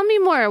tell me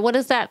more. What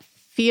does that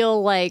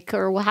feel like,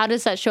 or how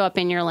does that show up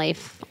in your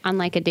life on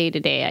like a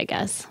day-to-day, I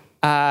guess?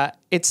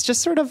 It's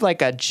just sort of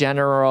like a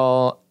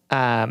general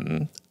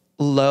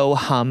low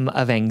hum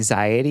of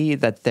anxiety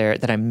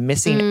that I'm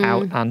missing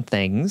out on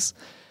things,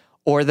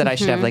 or that I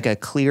should have like a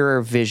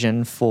clearer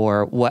vision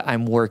for what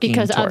I'm working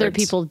because towards. Other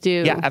people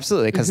do. Yeah,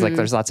 absolutely. Because like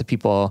there's lots of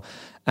people,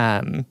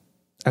 I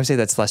would say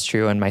that's less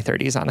true in my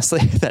 30s, honestly,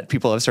 that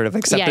people have sort of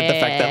accepted the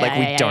fact that like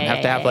we don't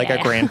have to have like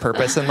a grand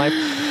purpose in life.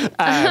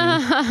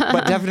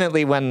 But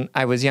definitely when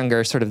I was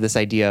younger, sort of this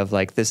idea of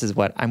like, this is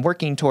what I'm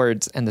working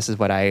towards and this is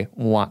what I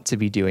want to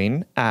be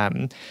doing.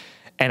 And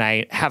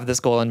I have this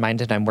goal in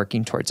mind and I'm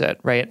working towards it.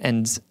 Right.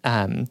 And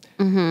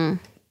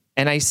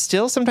I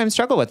still sometimes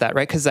struggle with that.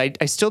 Right. Cause I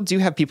still do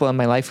have people in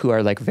my life who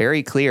are like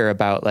very clear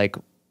about like,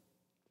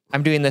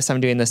 I'm doing this, I'm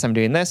doing this, I'm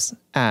doing this.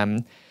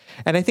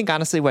 And I think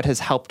honestly, what has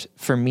helped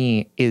for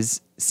me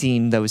is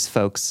seeing those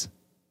folks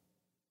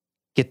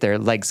get their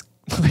legs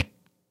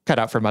cut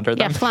out from under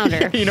them. Yeah,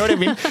 flounder. You know what I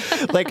mean?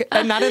 Like,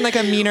 and not in like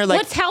a meaner, like.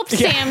 What's helped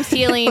Sam's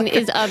healing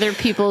is other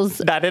people's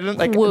not in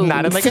like wounds.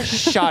 Not in like a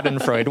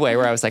Schadenfreude way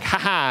where I was like,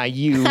 haha,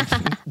 you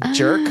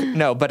jerk.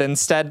 No, but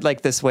instead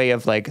like this way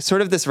of like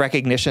sort of this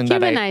recognition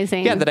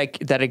humanizing.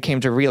 that I came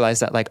to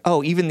realize that like,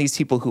 oh, even these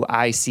people who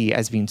I see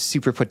as being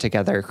super put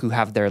together, who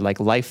have their like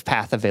life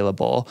path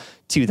available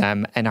to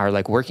them and are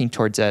like working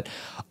towards it,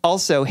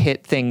 also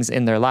hit things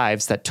in their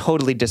lives that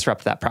totally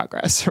disrupt that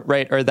progress,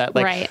 right? Or that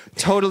like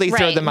totally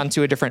throw them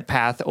onto a different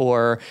path,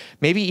 or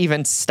maybe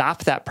even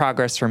stop that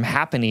progress from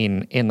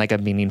happening in like a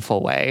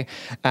meaningful way.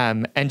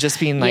 And just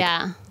being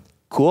like,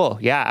 cool.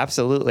 Yeah,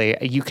 absolutely.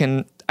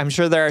 I'm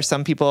sure there are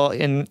some people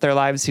in their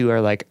lives who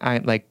are like,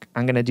 I'm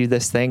going to do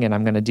this thing and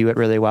I'm going to do it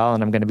really well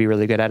and I'm going to be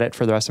really good at it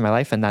for the rest of my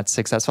life. And that's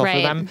successful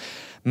for them.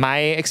 My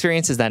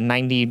experience is that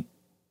 99%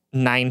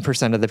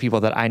 of the people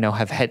that I know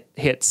have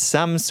hit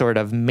some sort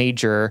of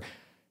major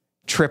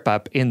trip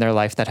up in their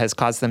life that has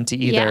caused them to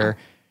either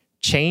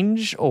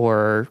change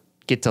or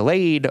get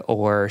delayed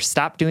or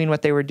stop doing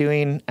what they were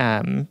doing.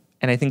 And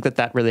I think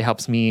that really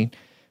helps me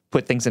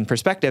put things in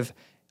perspective.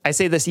 I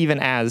say this even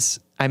as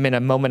I'm in a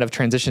moment of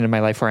transition in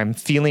my life where I'm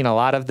feeling a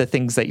lot of the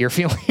things that you're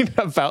feeling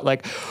about,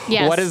 like,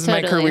 what is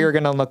my career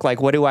going to look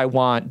like? What do I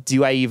want?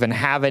 Do I even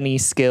have any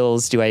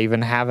skills? Do I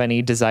even have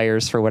any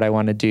desires for what I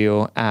want to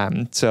do?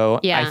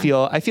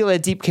 I feel a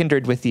deep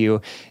kindred with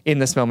you in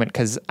this moment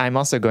because I'm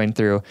also going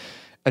through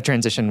a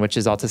transition, which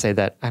is all to say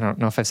that I don't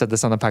know if I've said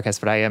this on the podcast,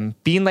 but I am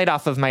being laid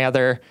off of my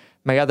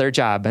other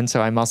job. And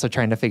so I'm also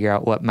trying to figure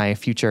out what my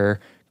future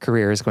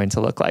career is going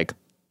to look like.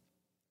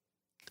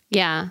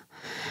 Yeah.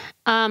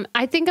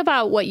 I think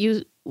about what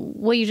you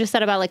just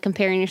said about like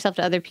comparing yourself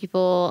to other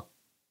people,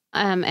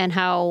 and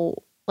how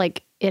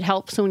like it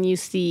helps when you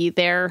see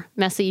their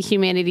messy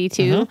humanity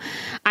too.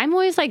 I'm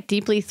always like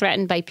deeply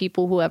threatened by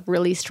people who have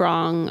really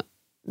strong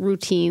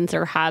routines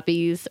or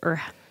hobbies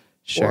or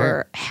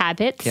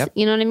habits.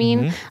 You know what I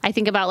mean? I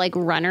think about like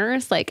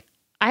runners. Like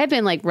I have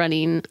been like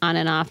running on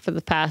and off for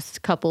the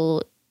past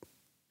couple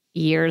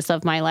years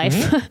of my life.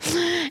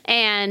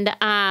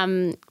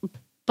 And,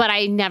 but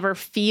I never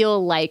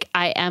feel like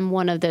I am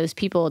one of those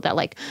people that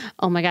like,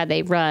 oh my God,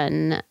 they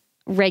run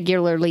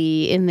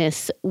regularly in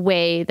this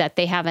way that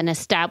they have an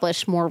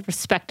established, more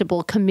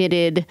respectable,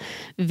 committed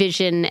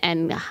vision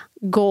and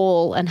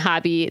goal and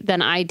hobby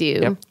than I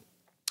do.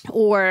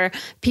 Or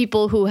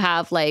people who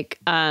have like,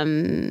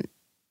 I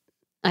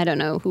don't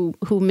know,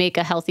 who make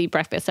a healthy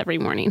breakfast every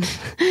morning.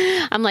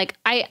 I'm like,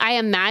 I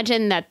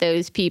imagine that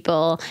those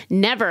people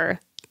never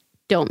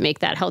don't make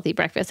that healthy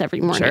breakfast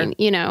every morning,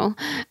 you know,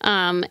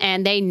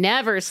 and they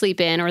never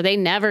sleep in, or they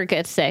never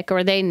get sick,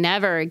 or they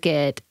never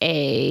get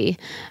a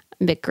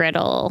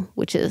McGriddle,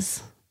 which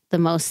is the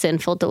most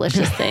sinful,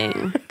 delicious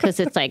thing because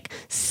it's like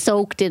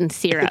soaked in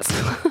syrup.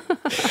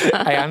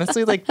 I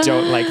honestly like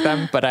don't like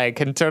them, but I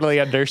can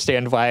totally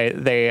understand why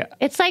they.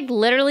 It's like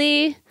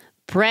literally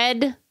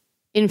syrup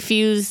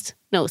infused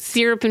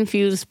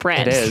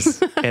bread. It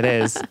is. It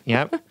is.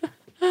 Yep.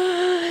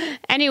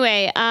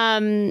 Anyway,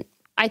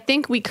 I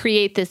think we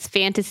create this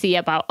fantasy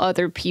about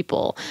other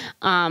people,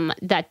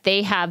 that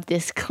they have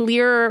this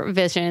clear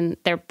vision.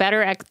 They're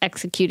better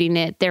executing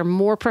it. They're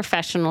more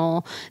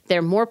professional.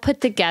 They're more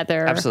put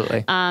together.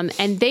 Absolutely.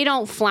 And they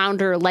don't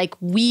flounder like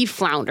we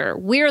flounder.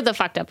 We're the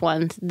fucked up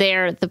ones.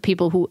 They're the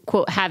people who,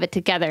 quote, have it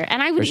together.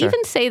 And I would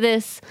even say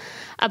this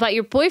about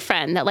your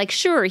boyfriend, that like,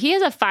 sure, he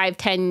has a 5,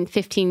 10,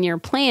 15-year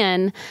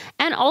plan.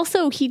 And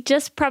also he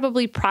just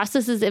probably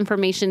processes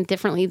information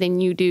differently than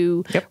you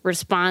do,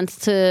 responds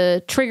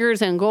to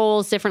triggers and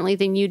goals differently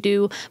than you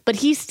do, but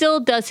he still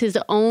does his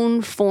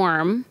own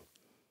form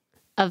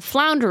of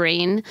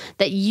floundering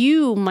that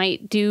you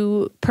might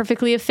do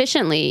perfectly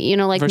efficiently. You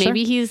know, like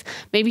maybe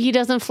he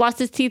doesn't floss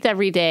his teeth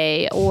every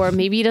day, or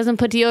maybe he doesn't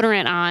put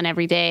deodorant on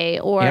every day,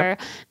 or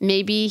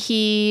maybe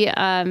he,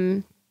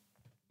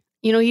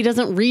 you know, he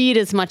doesn't read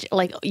as much.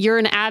 Like you're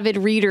an avid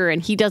reader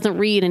and he doesn't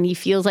read, and he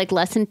feels like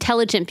less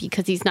intelligent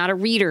because he's not a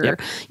reader,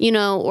 you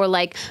know, or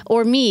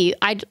me,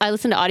 I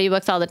listen to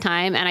audiobooks all the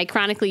time, and I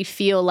chronically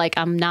feel like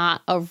I'm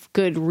not a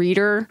good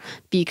reader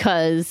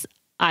because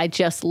I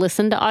just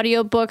listen to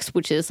audiobooks,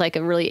 which is like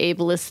a really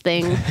ableist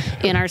thing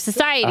in our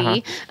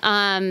society.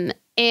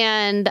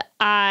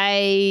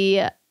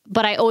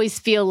 But I always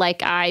feel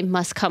like I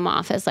must come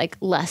off as like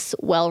less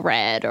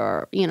well-read,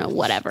 or, you know,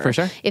 whatever. For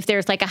sure. If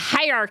there's like a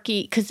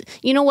hierarchy, because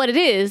you know what it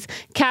is,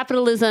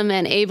 capitalism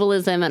and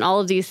ableism and all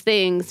of these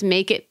things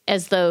make it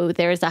as though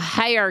there's a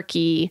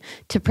hierarchy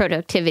to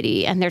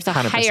productivity, and there's a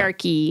 100%.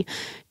 Hierarchy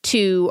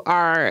to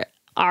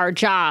our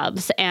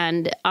jobs.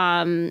 And,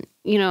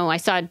 you know, I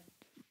saw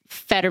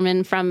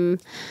Fetterman from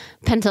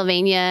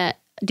Pennsylvania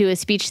do a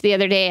speech the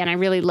other day, and I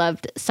really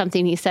loved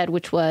something he said,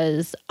 which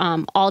was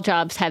all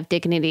jobs have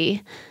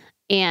dignity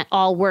and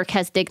all work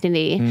has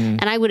dignity.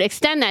 And I would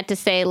extend that to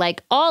say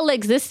like all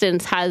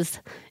existence has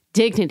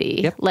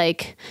dignity.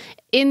 Like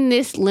in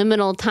this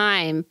liminal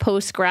time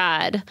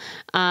post-grad,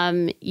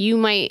 you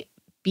might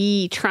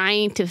be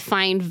trying to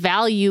find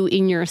value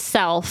in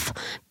yourself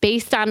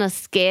based on a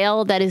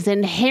scale that is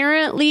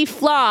inherently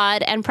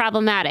flawed and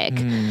problematic.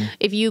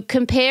 If you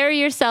compare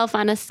yourself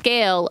on a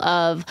scale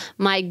of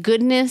my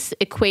goodness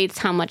equates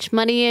how much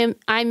money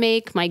I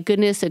make, my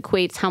goodness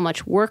equates how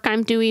much work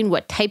I'm doing,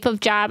 what type of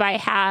job I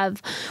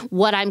have,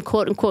 what I'm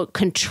quote unquote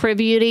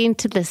contributing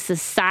to the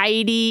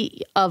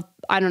society of,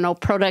 I don't know,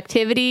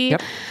 productivity.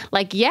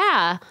 Like,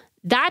 yeah,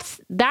 that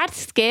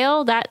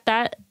scale,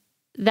 that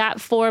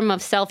form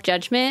of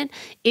self-judgment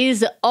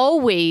is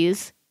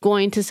always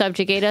going to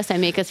subjugate us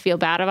and make us feel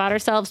bad about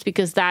ourselves,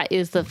 because that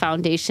is the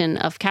foundation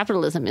of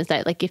capitalism, is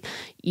that like if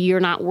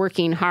you're not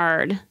working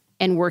hard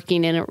and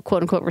working in a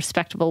quote unquote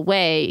respectable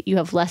way, you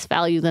have less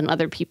value than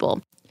other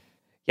people.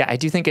 Yeah, I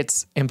do think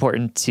it's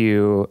important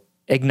to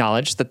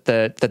acknowledge that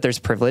that there's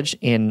privilege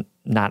in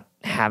not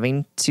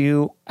having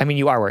to, I mean,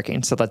 you are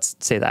working, so let's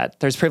say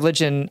that. There's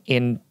privilege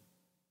in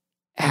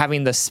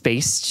having the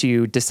space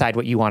to decide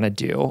what you want to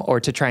do, or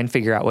to try and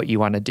figure out what you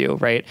want to do,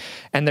 right?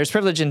 And there's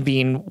privilege in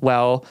being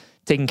well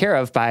taken care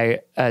of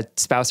by a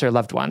spouse or a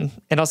loved one.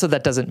 And also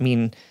that doesn't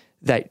mean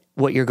that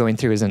what you're going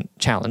through isn't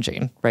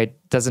challenging, right?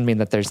 Doesn't mean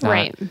that there's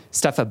not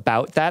stuff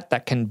about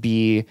that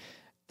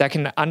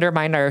can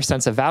undermine our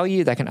sense of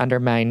value, that can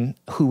undermine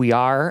who we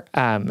are.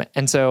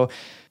 And so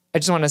I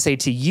just want to say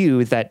to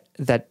you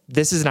that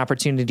this is an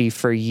opportunity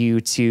for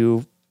you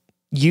to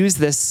use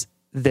this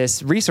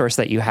resource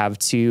that you have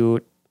to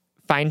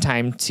find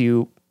time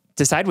to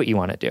decide what you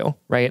want to do,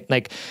 right?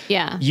 Like,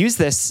 use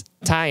this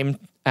time,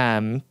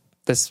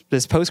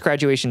 this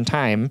post-graduation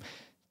time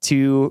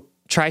to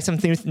try some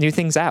new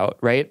things out,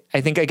 right?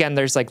 I think, again,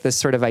 there's like this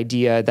sort of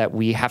idea that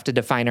we have to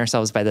define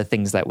ourselves by the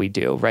things that we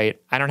do,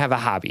 right? I don't have a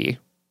hobby,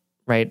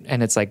 right?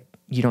 And it's like,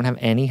 you don't have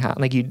any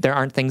there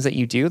aren't things that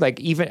you do, like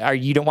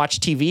you don't watch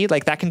TV,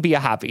 like that can be a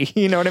hobby.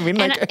 You know what I mean?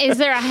 And like, is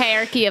there a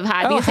hierarchy of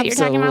hobbies that you're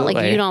talking about? Like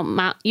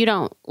absolutely. you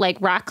don't like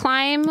rock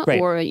climb,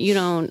 Right. or you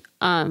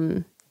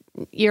don't,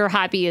 your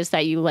hobby is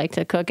that you like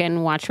to cook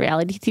and watch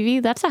reality TV.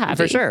 That's a hobby.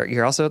 for sure.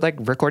 You're also like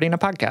recording a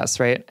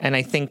podcast, right? And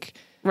I think,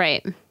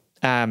 Right.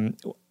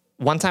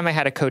 one time I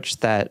had a coach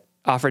that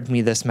offered me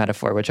this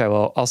metaphor, which I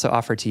will also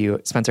offer to you.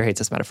 Spencer hates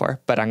this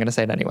metaphor, but I'm going to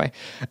say it anyway.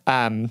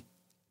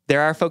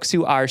 There are folks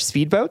who are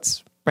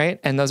speedboats, right?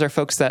 And those are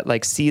folks that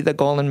like see the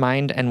goal in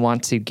mind and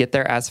want to get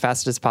there as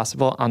fast as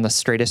possible on the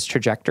straightest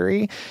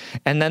trajectory.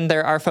 And then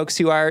there are folks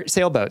who are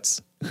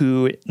sailboats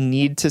who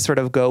need to sort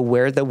of go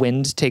where the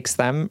wind takes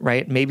them,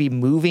 right? Maybe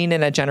moving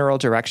in a general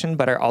direction,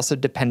 but are also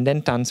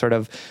dependent on sort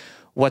of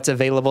what's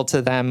available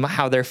to them,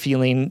 how they're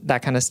feeling,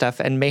 that kind of stuff,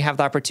 and may have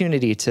the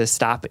opportunity to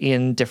stop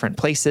in different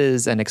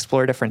places and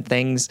explore different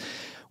things.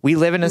 We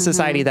live in a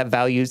society that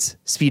values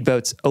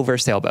speedboats over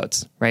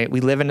sailboats, right? We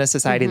live in a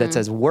society that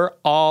says we're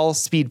all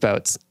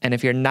speedboats. And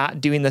if you're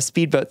not doing the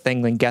speedboat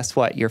thing, then guess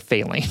what? You're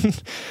failing.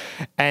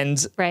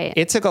 And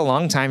it took a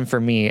long time for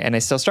me, and I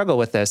still struggle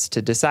with this,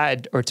 to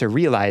decide or to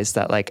realize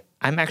that like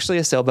I'm actually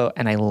a sailboat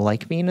and I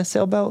like being a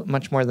sailboat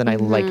much more than I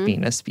like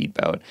being a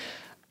speedboat.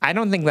 I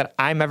don't think that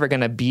I'm ever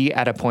going to be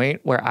at a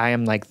point where I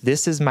am like,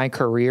 this is my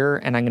career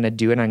and I'm going to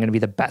do it and I'm going to be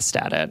the best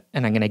at it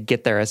and I'm going to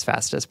get there as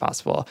fast as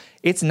possible.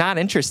 It's not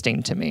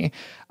interesting to me.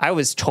 I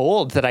was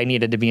told that I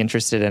needed to be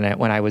interested in it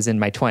when I was in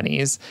my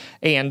 20s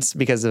and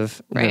because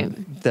of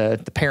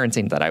the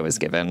parenting that I was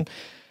given.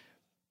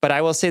 But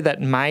I will say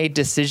that my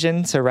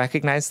decision to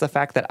recognize the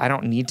fact that I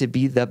don't need to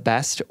be the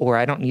best or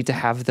I don't need to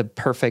have the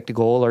perfect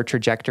goal or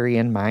trajectory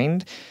in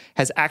mind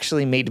has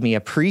actually made me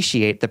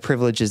appreciate the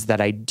privileges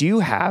that I do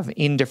have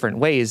in different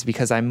ways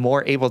because I'm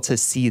more able to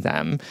see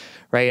them,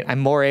 right? I'm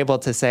more able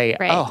to say,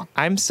 oh,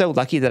 I'm so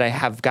lucky that I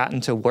have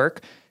gotten to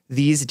work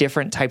these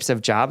different types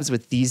of jobs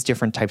with these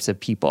different types of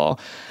people.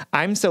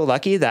 I'm so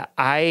lucky that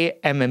I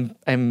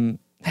am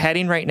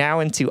heading right now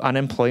into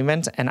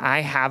unemployment and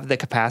I have the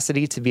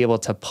capacity to be able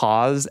to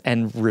pause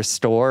and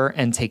restore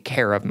and take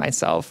care of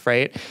myself,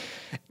 right?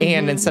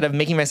 And instead of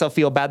making myself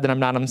feel bad that I'm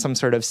not on some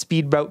sort of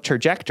speedboat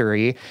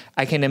trajectory,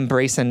 I can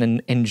embrace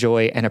and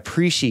enjoy and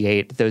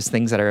appreciate those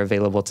things that are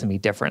available to me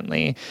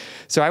differently.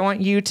 So I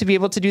want you to be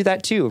able to do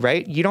that too,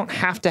 right? You don't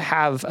have to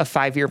have a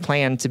 5-year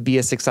plan to be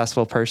a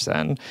successful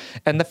person.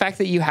 And the fact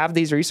that you have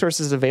these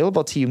resources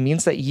available to you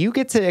means that you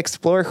get to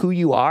explore who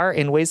you are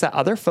in ways that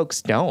other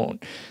folks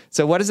don't.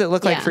 So what does it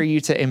look like for you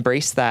to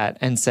embrace that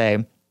and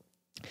say,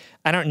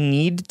 I don't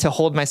need to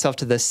hold myself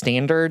to the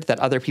standard that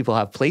other people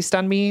have placed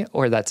on me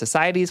or that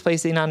society is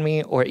placing on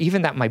me or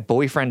even that my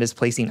boyfriend is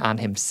placing on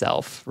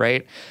himself,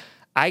 right?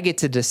 I get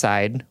to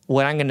decide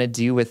what I'm going to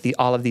do with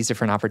all of these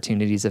different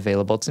opportunities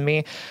available to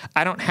me.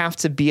 I don't have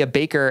to be a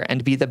baker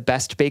and be the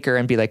best baker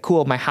and be like,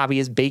 cool, my hobby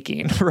is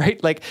baking,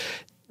 right? Like,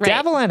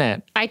 dabble in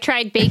it. I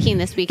tried baking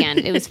this weekend.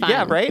 It was fun.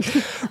 Yeah, right?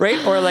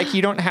 Right? Or like,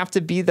 you don't have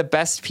to be the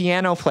best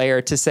piano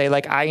player to say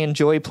like, I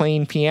enjoy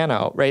playing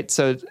piano, right?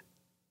 So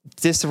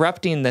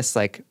disrupting this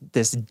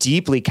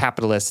deeply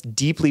capitalist,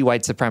 deeply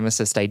white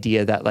supremacist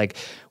idea that like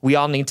we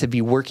all need to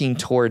be working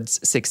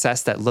towards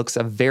success that looks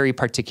a very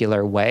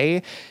particular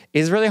way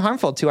is really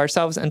harmful to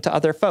ourselves and to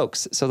other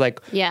folks. So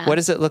like, what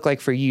does it look like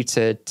for you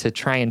to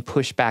try and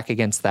push back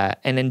against that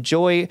and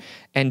enjoy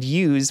and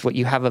use what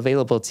you have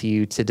available to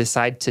you to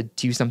decide to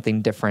do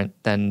something different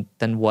than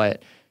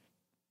what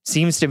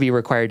seems to be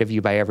required of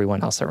you by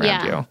everyone else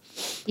around you?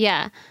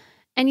 Yeah.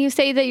 And you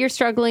say that you're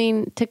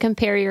struggling to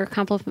compare your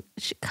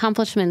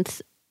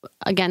accomplishments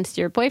against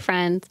your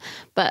boyfriend's,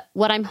 but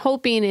what I'm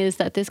hoping is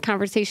that this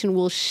conversation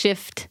will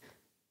shift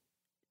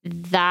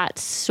that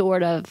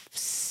sort of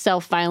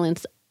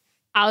self-violence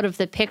out of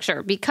the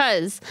picture.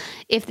 Because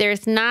if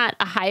there's not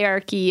a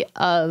hierarchy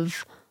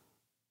of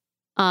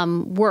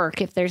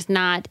work, if there's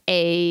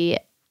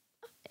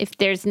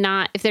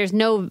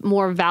no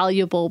more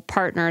valuable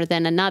partner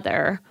than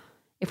another,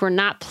 if we're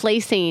not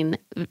placing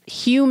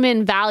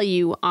human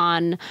value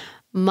on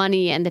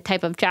money and the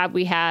type of job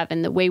we have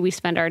and the way we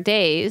spend our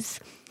days,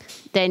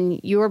 then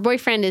your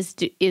boyfriend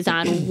is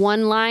on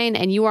one line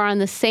and you are on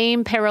the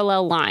same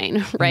parallel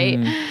line, right?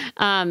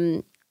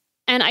 And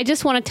I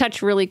just want to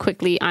touch really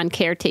quickly on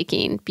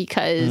caretaking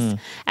because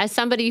as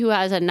somebody who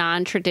has a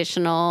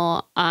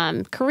non-traditional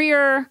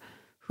career,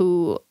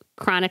 who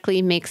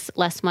chronically makes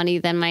less money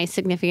than my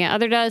significant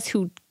other does,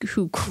 who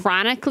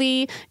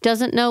chronically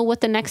doesn't know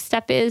what the next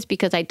step is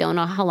because I don't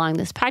know how long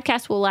this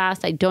podcast will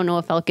last. I don't know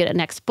if I'll get a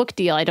next book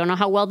deal. I don't know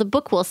how well the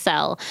book will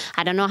sell.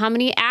 I don't know how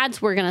many ads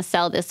we're going to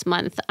sell this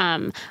month.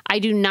 I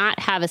do not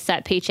have a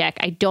set paycheck.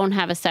 I don't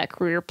have a set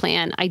career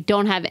plan. I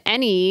don't have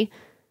any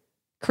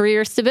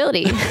career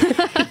stability.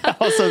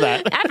 Also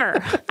that.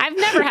 Ever. I've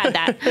never had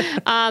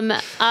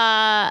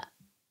that.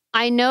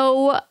 I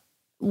know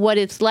what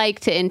it's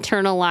like to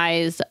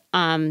internalize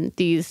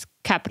these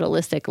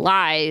capitalistic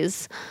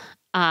lies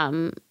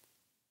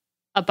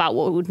about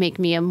what would make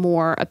me a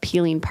more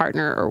appealing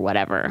partner or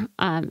whatever.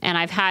 And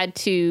I've had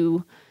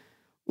to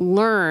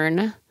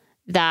learn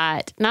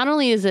that not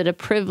only is it a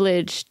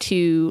privilege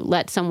to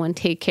let someone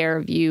take care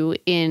of you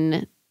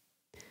in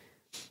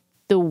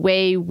the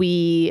way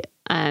we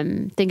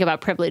think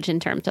about privilege in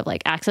terms of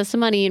like access to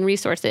money and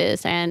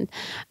resources and,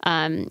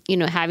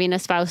 having a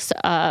spouse,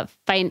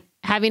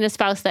 having a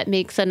spouse that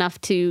makes enough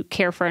to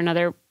care for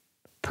another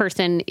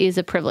person is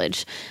a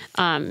privilege.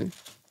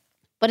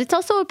 But it's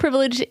also a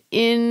privilege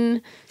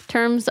in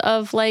terms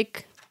of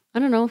like, I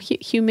don't know,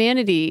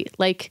 humanity.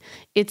 Like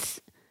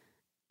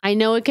I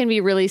know it can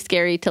be really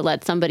scary to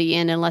let somebody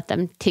in and let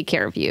them take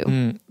care of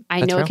you.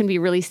 I know it can be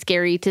really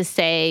scary to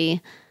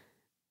say,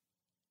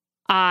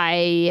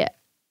 I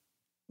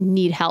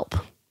need help.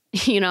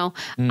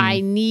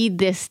 I need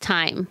this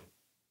time.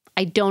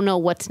 I don't know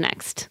what's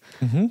next.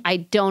 I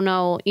don't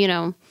know,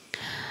 it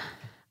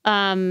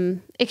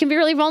can be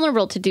really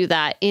vulnerable to do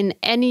that in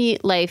any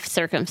life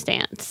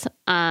circumstance.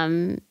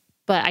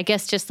 But I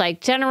guess just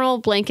like general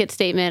blanket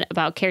statement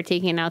about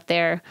caretaking out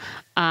there,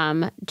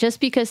 just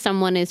because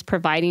someone is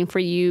providing for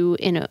you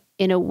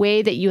in a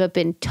way that you have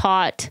been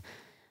taught,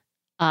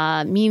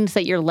 means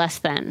that you're less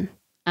than.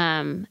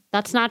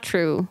 That's not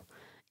true.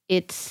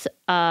 It's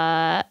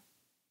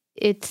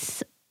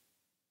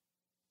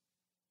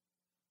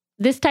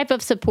this type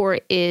of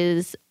support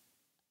is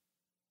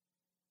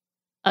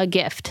a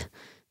gift.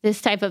 This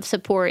type of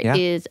support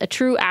is a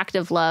true act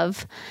of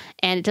love,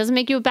 and it doesn't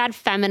make you a bad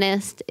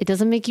feminist. It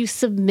doesn't make you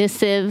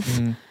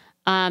submissive.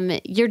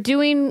 You're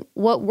doing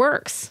what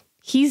works.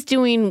 He's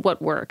doing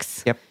what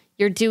works. Yep.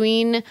 You're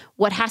doing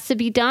what has to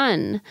be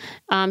done.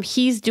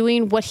 He's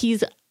doing what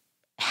he's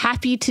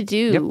happy to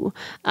do.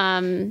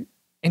 Yep.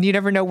 And you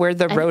never know where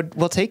the road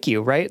will take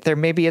you, right? There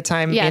may be a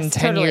time in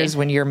 10 years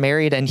when you're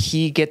married and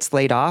he gets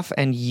laid off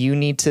and you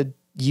need to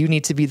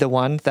be the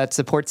one that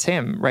supports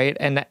him, right?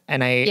 And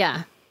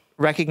I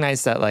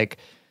recognize that like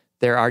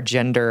there are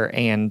gender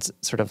and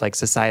sort of like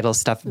societal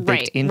stuff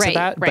baked into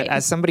that. But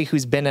as somebody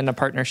who's been in a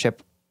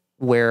partnership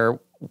where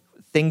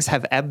things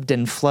have ebbed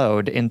and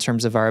flowed in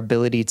terms of our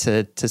ability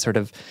to sort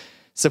of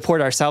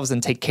support ourselves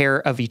and take care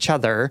of each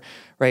other,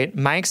 right?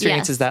 My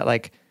experience is that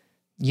like,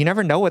 you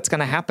never know what's going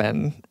to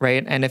happen,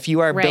 right? And if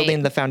you are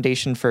building the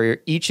foundation for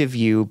each of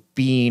you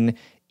being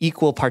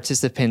equal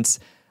participants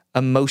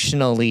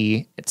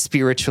emotionally,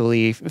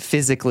 spiritually,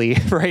 physically,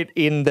 right,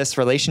 in this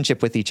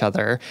relationship with each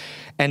other,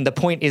 and the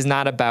point is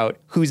not about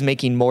who's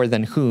making more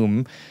than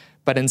whom,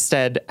 but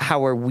instead,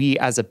 how are we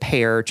as a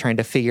pair trying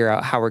to figure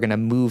out how we're going to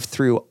move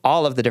through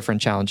all of the different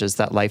challenges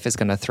that life is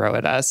going to throw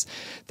at us,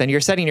 then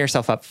you're setting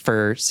yourself up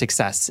for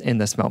success in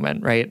this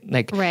moment, right?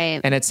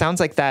 And it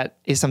sounds like that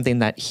is something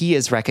that he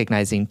is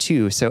recognizing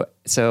too. So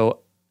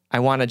I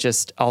want to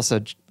just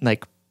also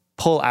like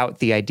pull out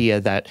the idea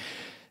that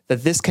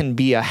this can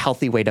be a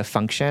healthy way to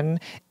function,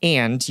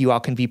 and you all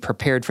can be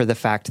prepared for the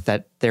fact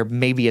that there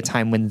may be a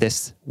time when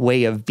this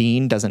way of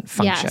being doesn't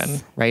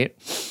function, right?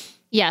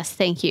 Yes,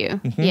 thank you.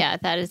 Yeah,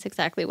 that is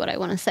exactly what I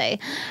want to say.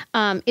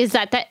 Is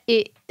that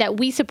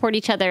we support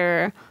each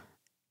other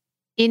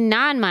in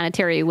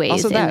non-monetary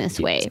ways in this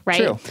way,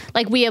 right? True.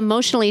 Like we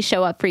emotionally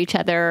show up for each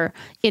other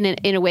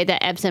in a way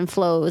that ebbs and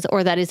flows,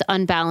 or that is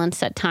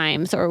unbalanced at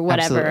times, or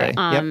whatever.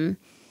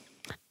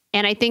 And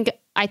I think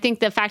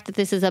the fact that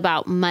this is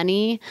about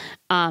money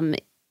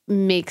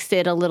makes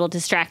it a little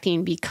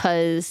distracting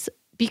because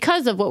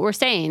of what we're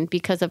saying,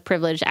 because of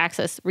privilege,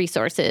 access,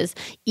 resources,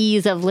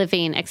 ease of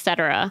living,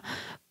 etc.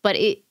 But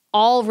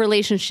all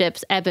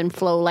relationships ebb and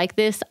flow like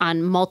this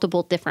on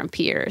multiple different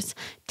piers.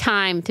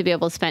 Time to be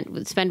able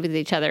to spend with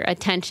each other,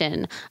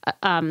 attention,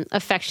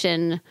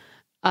 affection,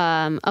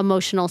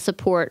 emotional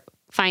support,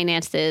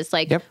 finances.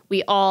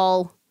 We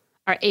all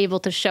are able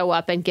to show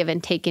up and give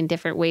and take in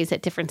different ways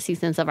at different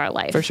seasons of our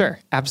life. For sure.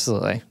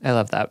 Absolutely. I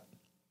love that.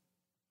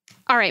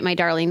 All right, my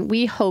darling.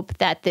 We hope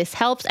that this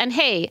helps. And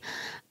hey,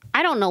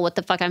 I don't know what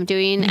the fuck I'm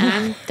doing, and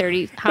I'm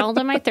 30. How old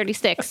am I?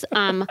 36.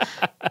 I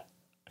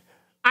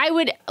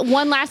would,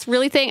 one last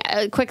quick thing.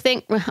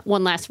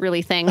 One last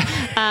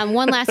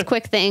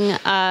quick thing.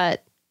 What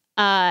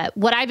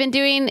I've been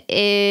doing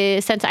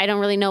is, since I don't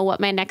really know what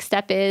my next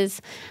step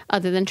is,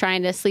 other than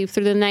trying to sleep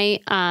through the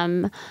night,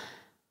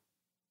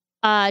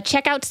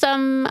 check out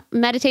some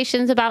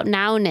meditations about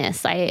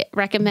nowness. I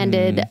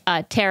recommended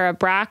Tara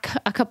Brach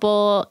a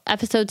couple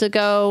episodes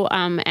ago,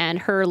 and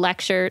her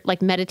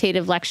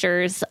meditative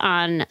lectures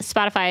on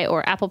Spotify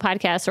or Apple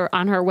Podcasts or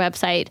on her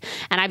website.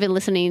 And I've been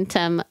listening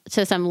to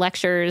some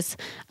lectures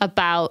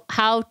about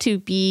how to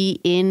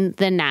be in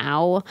the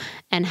now,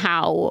 and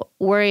how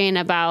worrying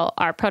about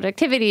our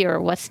productivity or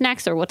what's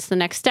next or what's the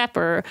next step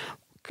or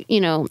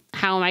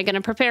how am I going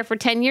to prepare for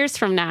 10 years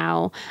from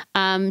now,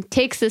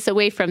 takes us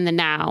away from the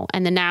now.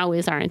 And the now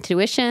is our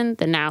intuition.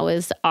 The now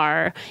is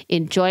our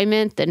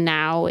enjoyment. The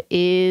now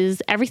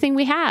is everything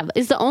we have,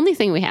 is the only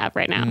thing we have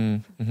right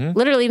now.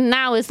 Literally,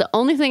 now is the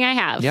only thing I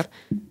have. Yep.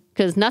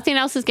 Because nothing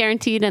else is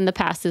guaranteed and the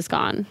past is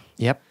gone.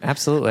 Yep,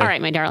 absolutely. All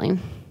right, my darling.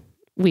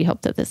 We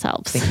hope that this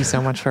helps. Thank you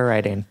so much for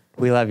writing.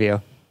 We love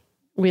you.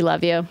 We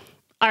love you.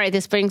 All right,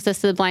 this brings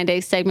us to the Blind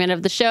Date segment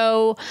of the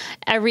show.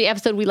 Every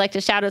episode, we like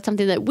to shout out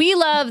something that we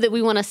love, that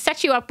we want to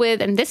set you up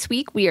with. And this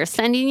week, we are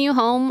sending you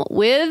home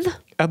with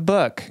a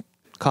book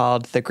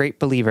called The Great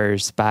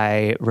Believers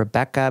by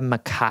Rebecca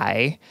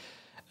Makkai.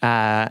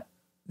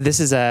 This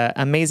is an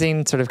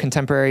amazing sort of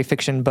contemporary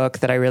fiction book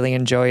that I really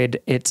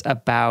enjoyed. It's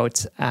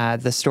about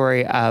the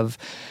story of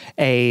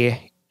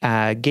a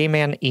gay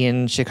man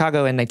in Chicago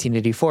in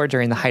 1984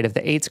 during the height of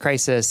the AIDS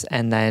crisis,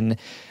 and then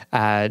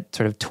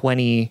sort of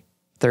 30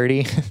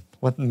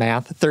 what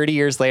math, 30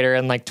 years later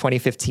in like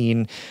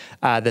 2015,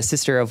 the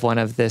sister of one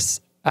of this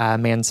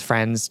man's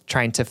friends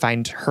trying to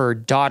find her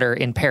daughter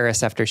in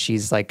Paris after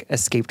she's like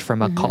escaped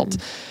from a cult.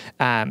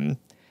 And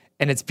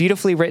it's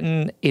beautifully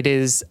written. It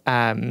is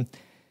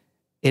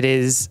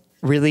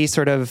really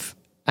sort of,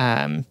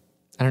 I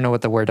don't know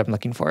what the word I'm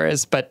looking for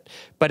is, but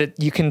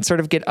you can sort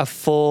of get a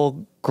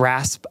full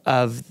grasp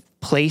of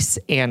place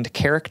and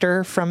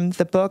character from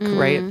the book,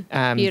 right?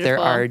 There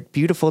are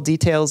beautiful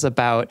details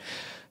about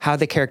how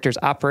the characters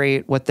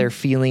operate, what they're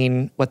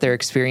feeling, what they're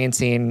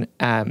experiencing.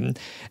 And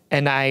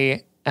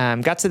I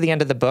got to the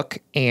end of the book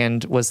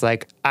and was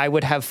like, I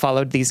would have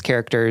followed these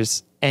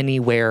characters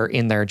anywhere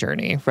in their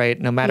journey, right?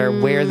 No matter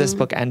where this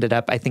book ended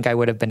up, I think I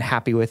would have been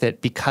happy with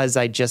it because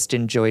I just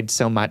enjoyed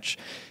so much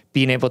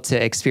being able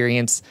to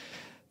experience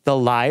the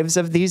lives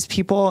of these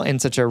people in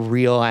such a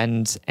real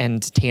and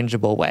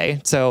tangible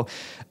way. So,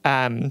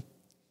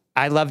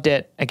 I loved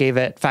it. I gave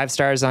it 5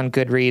 stars on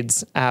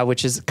Goodreads,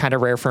 which is kind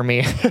of rare for me.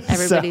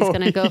 Everybody's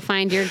going to go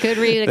find your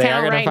Goodreads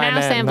account right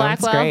now, Sam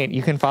Blackwell. That's great.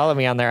 You can follow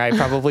me on there. I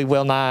probably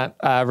will not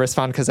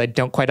respond because I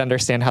don't quite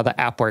understand how the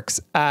app works.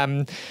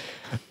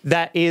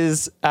 That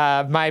is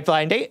my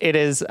blind date. It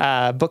is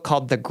a book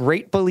called The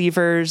Great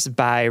Believers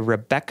by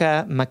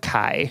Rebecca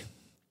Makkai.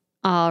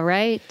 All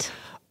right.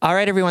 All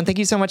right, everyone. Thank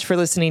you so much for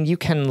listening. You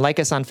can like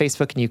us on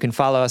Facebook and you can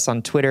follow us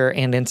on Twitter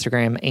and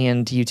Instagram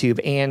and YouTube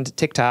and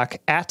TikTok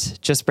at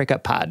Just Break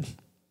Up Pod.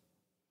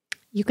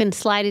 You can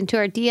slide into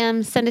our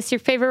DMs, send us your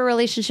favorite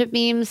relationship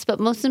memes, but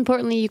most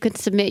importantly, you can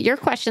submit your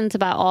questions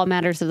about all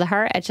matters of the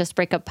heart at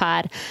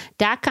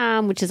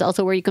justbreakuppod.com, which is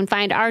also where you can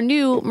find our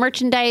new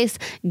merchandise.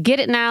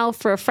 Get it now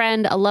for a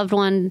friend, a loved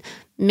one,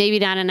 maybe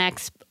not an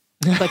ex,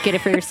 but get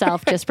it for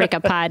yourself,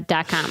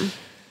 justbreakuppod.com.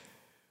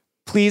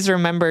 Please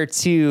remember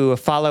to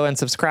follow and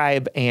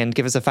subscribe and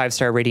give us a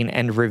 5-star rating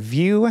and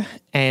review,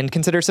 and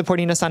consider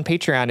supporting us on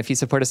Patreon. If you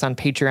support us on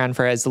Patreon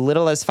for as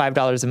little as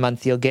 $5 a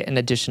month, you'll get an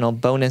additional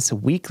bonus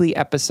weekly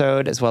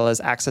episode, as well as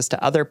access to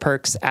other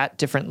perks at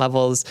different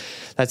levels.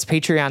 That's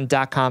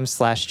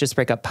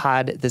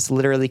patreon.com/justbreakuppod. This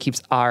literally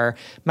keeps our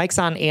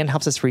mics on and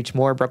helps us reach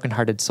more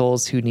brokenhearted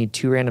souls who need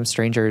 2 random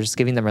strangers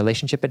giving them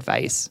relationship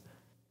advice.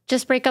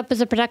 Just Break Up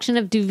is a production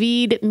of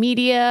Duvid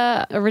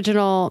Media,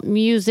 original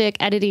music,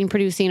 editing,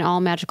 producing,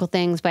 all magical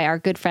things by our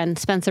good friend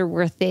Spencer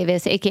Worth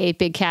Davis, aka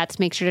Big Cats.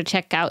 Make sure to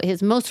check out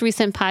his most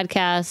recent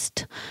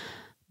podcast.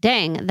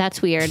 Dang,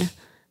 that's weird.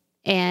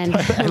 And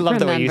I love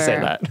the way you say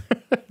that.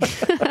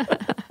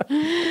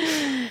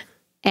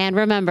 And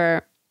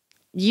remember,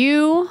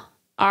 you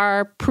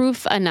are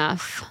proof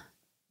enough.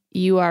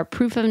 You are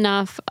proof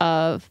enough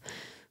of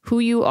who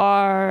you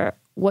are,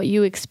 what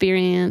you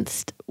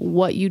experienced,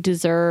 what you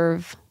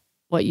deserve,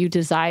 what you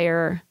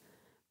desire.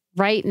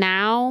 Right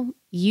now,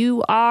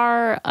 you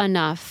are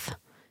enough.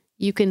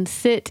 You can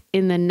sit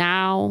in the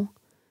now.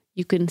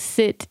 You can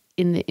sit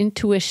in the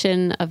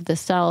intuition of the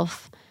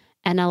self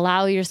and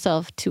allow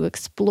yourself to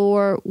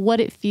explore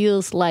what it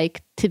feels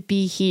like to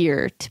be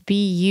here, to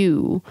be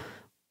you,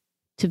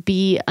 to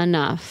be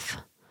enough.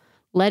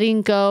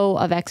 Letting go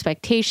of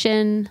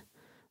expectation,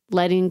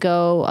 letting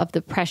go of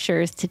the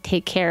pressures to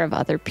take care of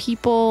other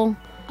people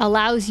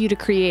allows you to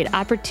create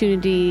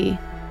opportunity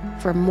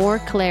for more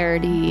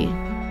clarity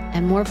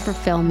and more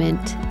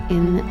fulfillment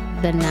in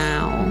the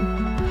now.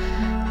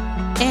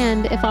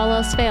 And if all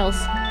else fails,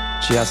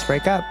 just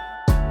break up.